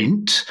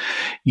point.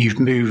 You've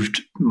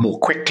moved more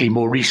quickly,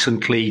 more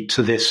recently,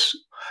 to this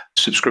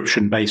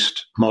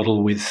subscription-based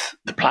model with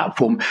the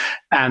platform.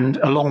 And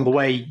along the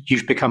way,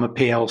 you've become a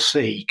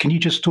PLC. Can you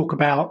just talk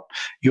about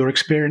your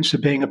experience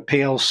of being a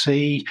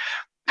PLC?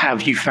 How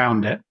have you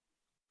found it?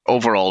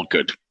 Overall,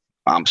 good.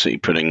 Absolutely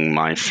putting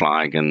my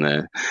flag in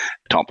the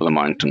top of the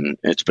mountain.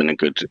 It's been a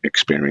good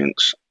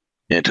experience.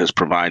 It has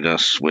provided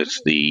us with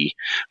the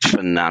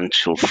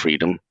financial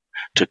freedom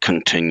to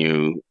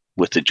continue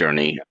with the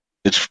journey.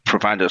 It's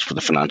provided us with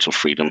the financial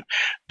freedom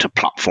to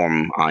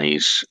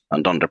platformize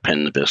and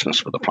underpin the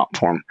business with the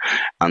platform,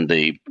 and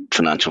the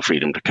financial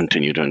freedom to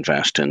continue to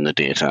invest in the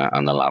data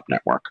and the lab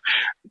network.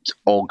 It's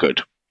all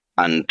good.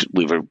 And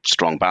we have a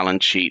strong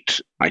balance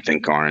sheet. I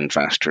think our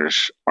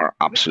investors are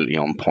absolutely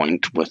on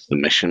point with the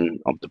mission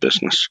of the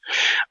business.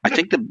 I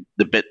think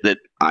the bit that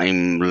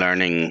I'm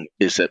learning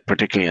is that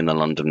particularly in the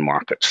London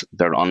markets,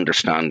 their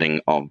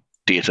understanding of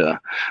data,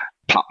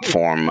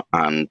 platform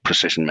and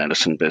precision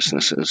medicine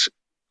businesses,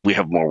 we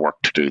have more work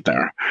to do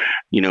there.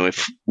 You know,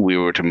 if we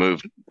were to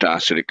move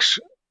Diaceutics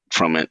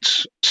from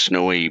its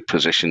snowy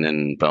position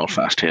in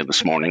Belfast here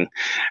this morning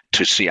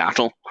to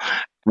Seattle,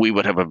 we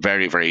would have a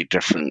very, very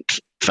different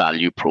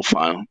value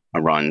profile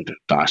around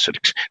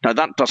Diaceutics. Now,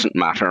 that doesn't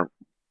matter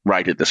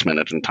right at this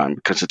minute in time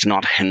because it's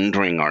not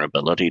hindering our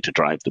ability to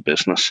drive the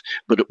business,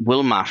 but it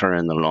will matter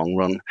in the long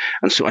run.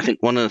 And so I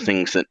think one of the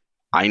things that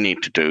I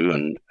need to do,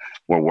 and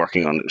we're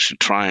working on it, is to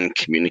try and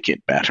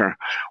communicate better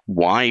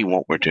why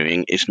what we're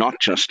doing is not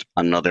just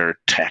another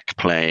tech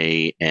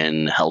play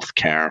in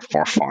healthcare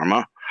for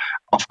pharma.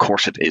 Of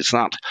course it is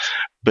that,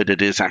 but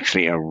it is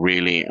actually a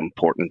really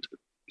important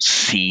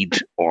seed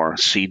or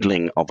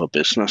seedling of a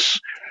business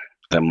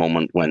the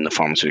moment when the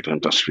pharmaceutical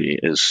industry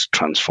is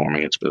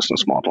transforming its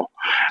business model.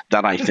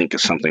 That I think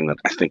is something that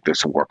I think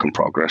there's a work in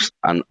progress.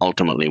 And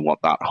ultimately what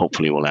that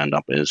hopefully will end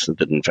up is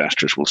that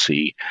investors will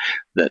see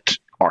that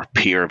our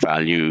peer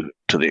value,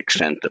 to the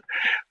extent that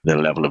the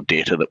level of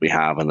data that we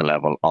have and the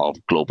level of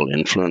global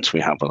influence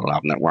we have with the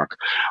lab network,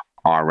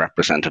 are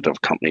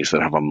representative companies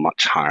that have a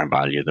much higher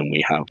value than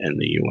we have in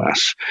the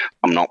US.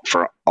 I'm not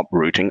for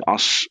uprooting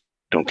us,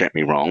 don't get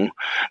me wrong,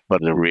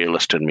 but the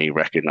realist in me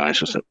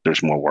recognizes that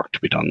there's more work to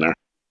be done there.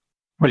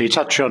 Well, you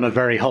touch on a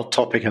very hot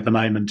topic at the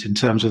moment in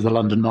terms of the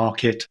London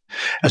market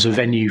as a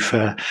venue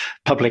for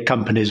public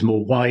companies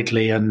more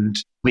widely. And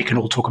we can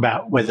all talk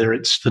about whether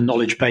it's the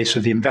knowledge base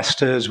of the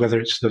investors, whether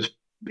it's the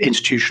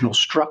institutional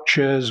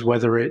structures,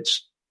 whether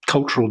it's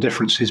cultural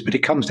differences, but it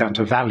comes down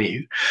to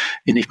value.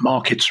 And if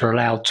markets are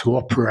allowed to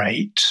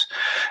operate,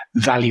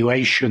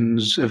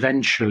 valuations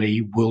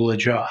eventually will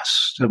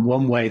adjust. And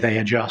one way they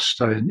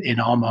adjust in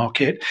our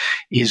market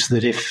is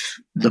that if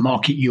the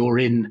market you're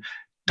in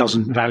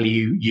doesn't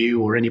value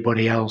you or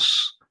anybody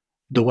else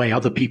the way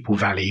other people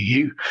value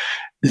you,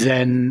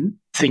 then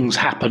things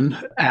happen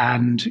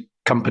and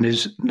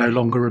companies no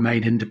longer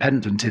remain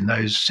independent in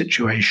those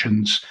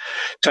situations.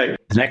 So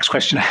the next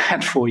question I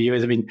had for you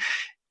is,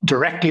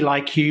 directly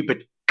like you, but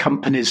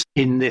companies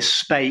in this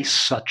space,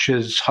 such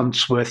as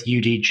Huntsworth,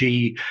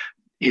 UDG,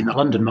 in the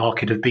London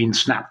market, have been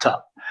snapped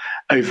up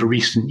over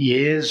recent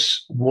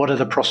years. What are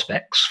the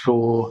prospects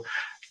for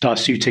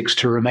Diaceutics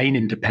to remain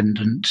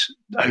independent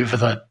over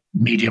the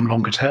medium,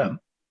 longer term?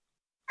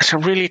 It's a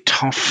really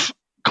tough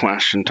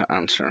question to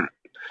answer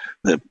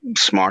the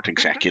smart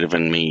executive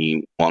in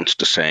me wants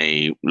to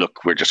say,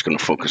 look, we're just going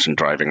to focus on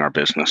driving our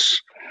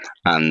business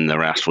and the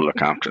rest will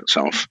look after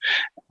itself.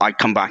 I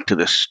come back to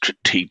this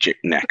strategic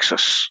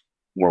nexus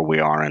where we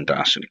are in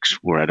Diaceutics.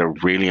 We're at a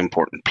really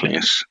important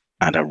place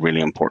at a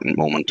really important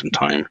moment in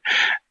time.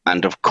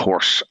 And of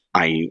course,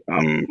 I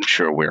am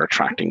sure we're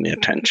attracting the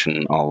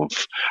attention of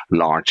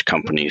large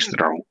companies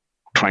that are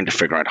trying to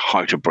figure out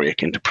how to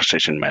break into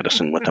precision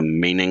medicine with a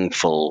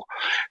meaningful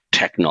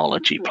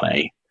technology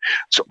play.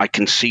 So I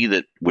can see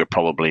that we're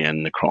probably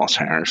in the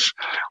crosshairs.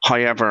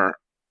 However,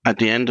 at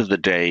the end of the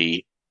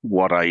day,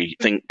 what I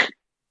think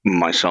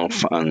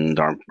myself and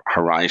our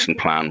Horizon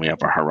plan, we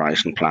have a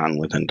Horizon plan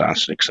within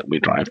Diaceutics that we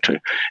drive to,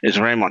 is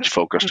very much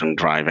focused on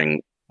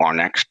driving our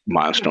next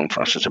milestone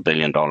for us is $1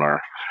 billion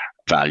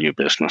value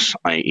business,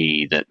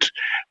 i.e. that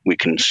we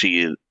can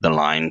see the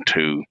line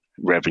to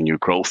revenue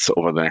growth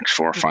over the next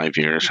 4 or 5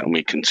 years, and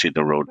we can see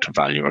the road to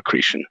value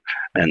accretion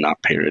in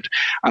that period.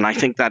 And I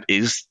think that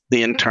is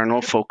the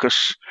internal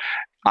focus.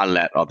 I'll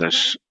let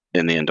others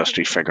in the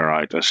industry figure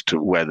out as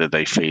to whether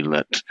they feel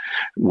that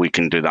we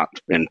can do that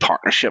in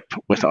partnership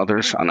with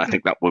others. And I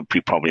think that would be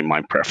probably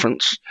my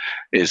preference,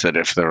 is that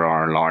if there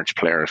are large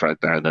players out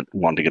there that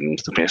want to get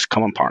into the space,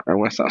 come and partner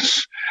with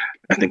us.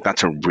 I think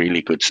that's a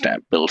really good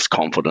step, builds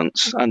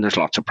confidence, and there's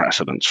lots of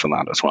precedents for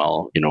that as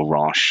well. You know,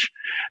 Roche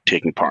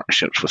taking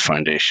partnerships with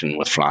Foundation,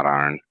 with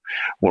Flatiron,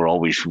 were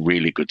always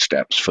really good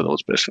steps for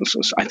those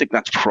businesses. I think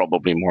that's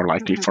probably more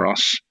likely for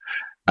us.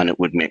 And it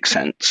would make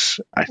sense,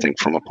 I think,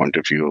 from a point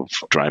of view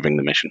of driving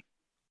the mission.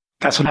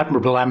 That's an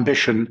admirable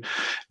ambition,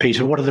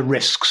 Peter. What are the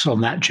risks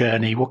on that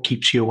journey? What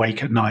keeps you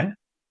awake at night?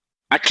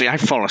 Actually, I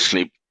fall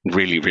asleep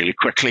really, really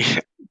quickly.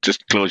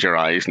 Just close your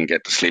eyes and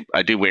get to sleep.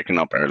 I do waking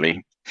up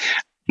early.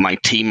 My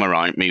team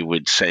around me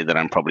would say that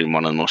I'm probably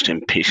one of the most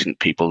impatient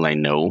people they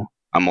know.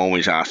 I'm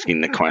always asking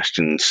the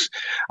questions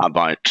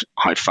about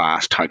how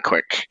fast, how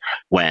quick,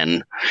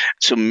 when.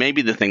 So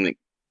maybe the thing that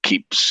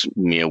keeps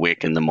me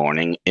awake in the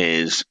morning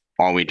is,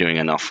 are we doing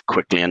enough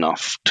quickly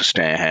enough to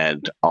stay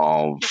ahead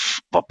of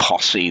a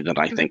posse that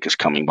I think is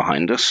coming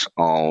behind us,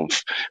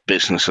 of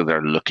businesses that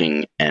are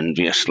looking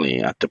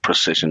enviously at the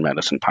precision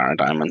medicine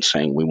paradigm and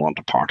saying we want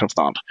a part of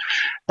that?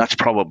 That's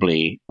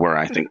probably where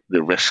I think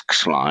the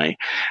risks lie.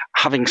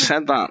 Having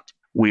said that,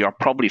 we are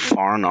probably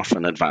far enough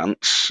in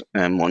advance,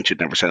 and one should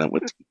never say that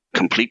with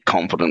complete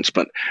confidence,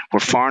 but we're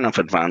far enough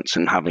advanced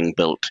in having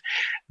built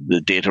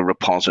the data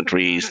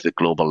repositories, the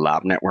global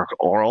lab network,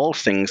 are all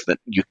things that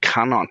you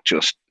cannot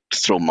just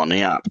throw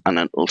money at and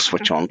it will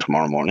switch on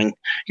tomorrow morning.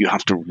 You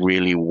have to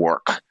really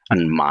work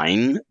and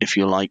mine, if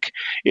you like,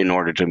 in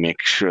order to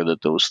make sure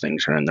that those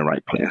things are in the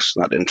right place,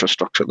 that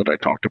infrastructure that I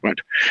talked about.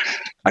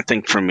 I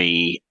think for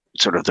me,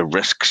 sort of the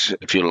risks,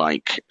 if you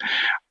like,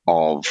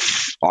 of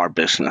our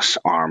business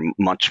are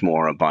much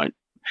more about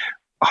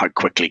how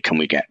quickly can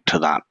we get to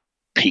that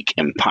peak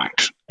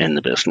impact in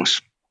the business.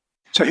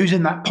 So who's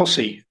in that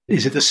posse?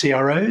 Is it the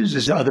CROs?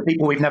 Is it other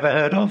people we've never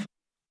heard of?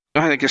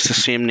 I think it's the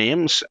same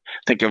names.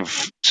 Think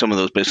of some of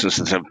those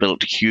businesses that have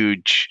built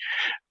huge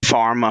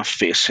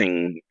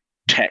pharma-facing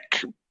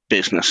tech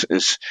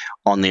businesses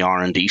on the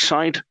R&D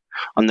side,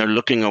 and they're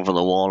looking over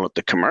the wall at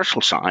the commercial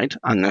side,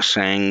 and they're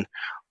saying,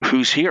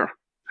 who's here?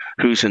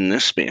 Who's in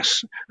this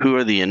space? Who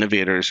are the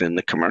innovators in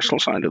the commercial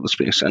side of the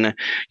space? And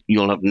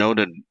you'll have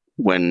noted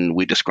when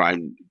we describe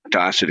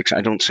Diaceutics,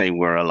 I don't say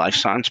we're a life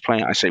science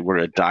play. I say we're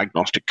a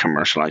diagnostic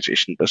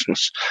commercialization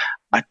business.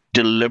 A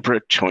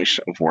deliberate choice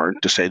of word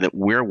to say that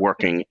we're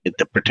working at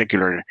the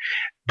particular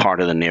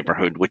part of the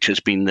neighborhood which has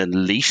been the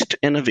least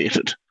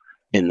innovated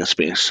in the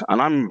space.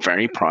 And I'm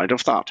very proud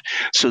of that.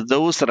 So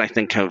those that I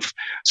think have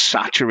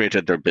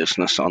saturated their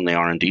business on the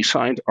R&D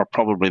side are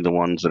probably the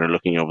ones that are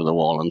looking over the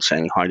wall and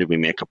saying, how do we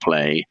make a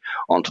play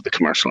onto the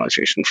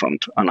commercialization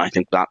front? And I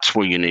think that's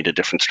where you need a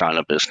different style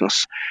of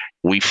business.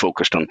 We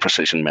focused on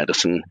precision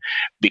medicine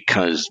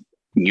because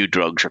new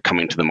drugs are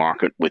coming to the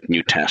market with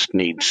new test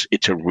needs.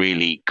 It's a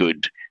really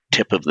good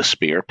tip of the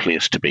spear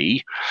place to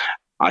be.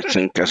 I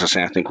think, as I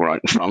say, I think we're out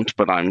in front,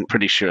 but I'm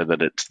pretty sure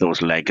that it's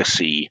those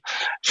legacy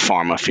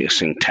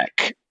pharma-facing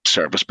tech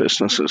service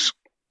businesses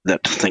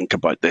that think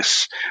about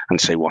this and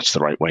say, what's the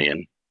right way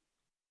in?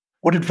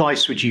 What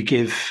advice would you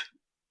give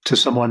to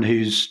someone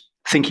who's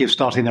thinking of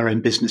starting their own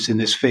business in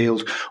this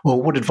field?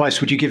 Or what advice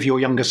would you give your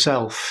younger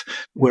self,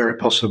 were it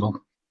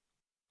possible?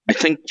 I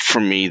think for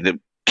me, the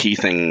key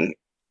thing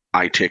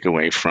I take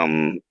away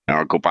from,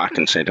 or go back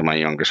and say to my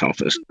younger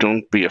self, is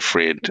don't be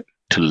afraid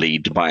to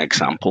lead by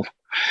example.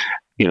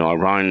 You know,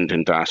 around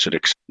in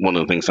Diaceutics, one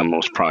of the things I'm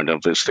most proud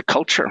of is the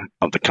culture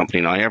of the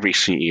company. Now, every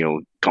CEO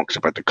talks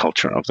about the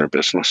culture of their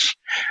business.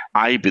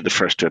 I'd be the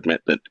first to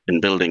admit that in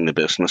building the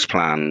business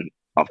plan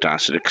of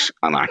Diaceutics,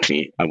 and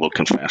actually, I will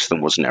confess, there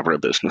was never a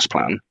business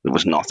plan. There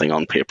was nothing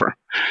on paper.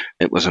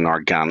 It was an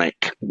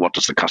organic, what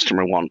does the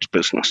customer want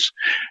business.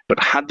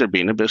 But had there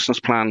been a business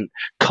plan,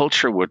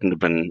 culture wouldn't have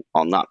been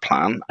on that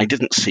plan. I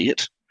didn't see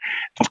it.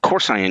 Of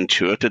course, I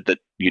intuited that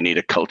you need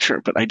a culture,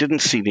 but I didn't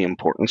see the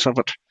importance of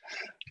it.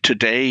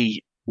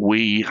 Today,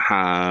 We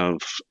have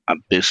a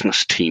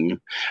business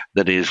team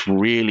that is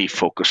really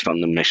focused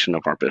on the mission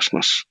of our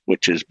business,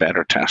 which is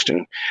better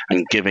testing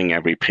and giving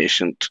every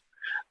patient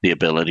the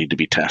ability to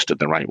be tested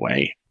the right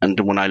way. And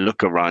when I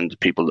look around the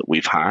people that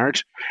we've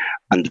hired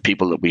and the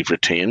people that we've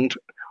retained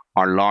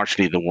are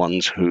largely the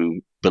ones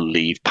who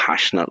believe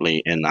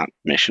passionately in that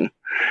mission.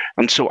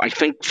 And so I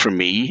think for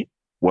me,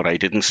 what I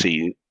didn't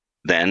see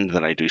then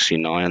that I do see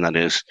now, and that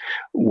is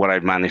what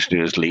I've managed to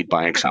do is lead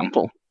by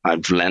example.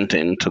 I've lent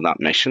into that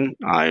mission.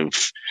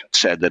 I've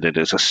said that it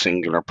is a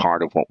singular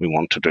part of what we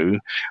want to do.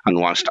 And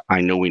whilst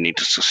I know we need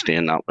to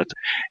sustain that with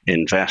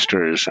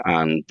investors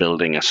and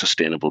building a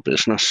sustainable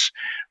business,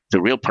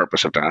 the real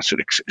purpose of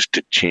Diaceutics is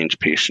to change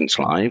patients'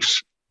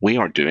 lives. We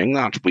are doing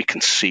that. We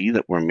can see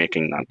that we're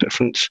making that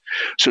difference.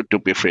 So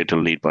don't be afraid to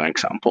lead by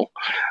example.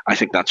 I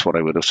think that's what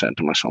I would have said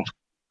to myself.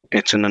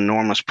 It's an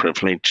enormous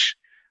privilege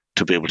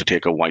to be able to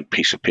take a white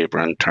piece of paper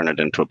and turn it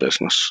into a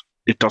business.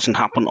 It doesn't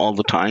happen all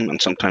the time,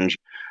 and sometimes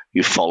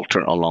you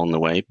falter along the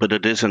way, but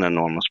it is an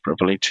enormous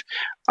privilege.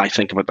 I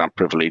think about that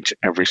privilege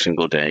every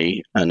single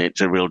day, and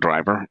it's a real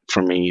driver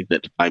for me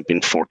that I've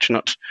been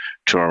fortunate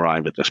to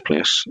arrive at this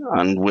place.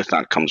 And with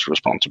that comes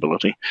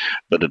responsibility,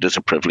 but it is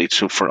a privilege.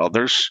 So for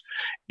others,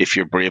 if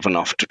you're brave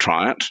enough to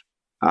try it,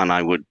 and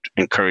I would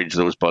encourage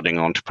those budding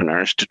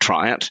entrepreneurs to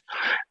try it,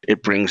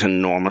 it brings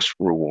enormous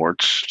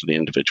rewards to the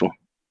individual.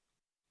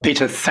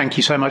 Peter, thank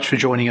you so much for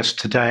joining us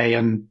today.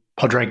 And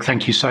Padraic,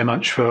 thank you so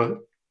much for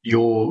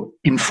your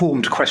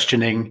informed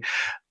questioning.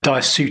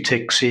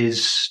 Diaceutics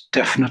is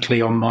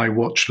definitely on my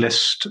watch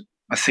list.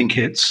 I think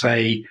it's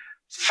a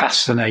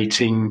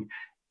fascinating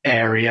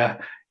area.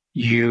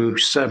 You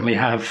certainly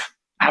have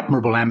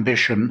admirable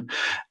ambition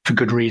for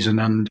good reason,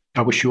 and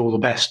I wish you all the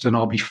best, and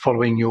I'll be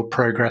following your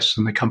progress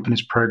and the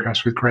company's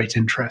progress with great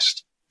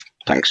interest.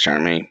 Thanks,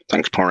 Jeremy.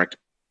 Thanks, Padraic.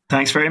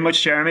 Thanks very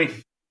much, Jeremy.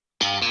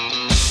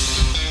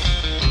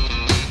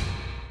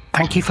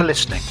 Thank you for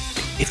listening.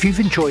 If you've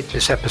enjoyed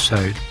this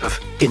episode of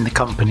In the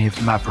Company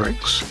of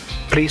Mavericks,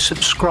 please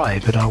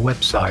subscribe at our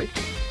website,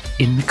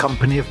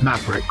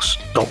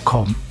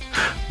 inthecompanyofmavericks.com,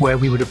 where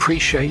we would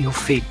appreciate your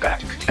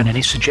feedback and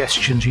any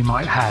suggestions you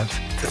might have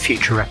for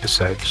future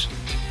episodes.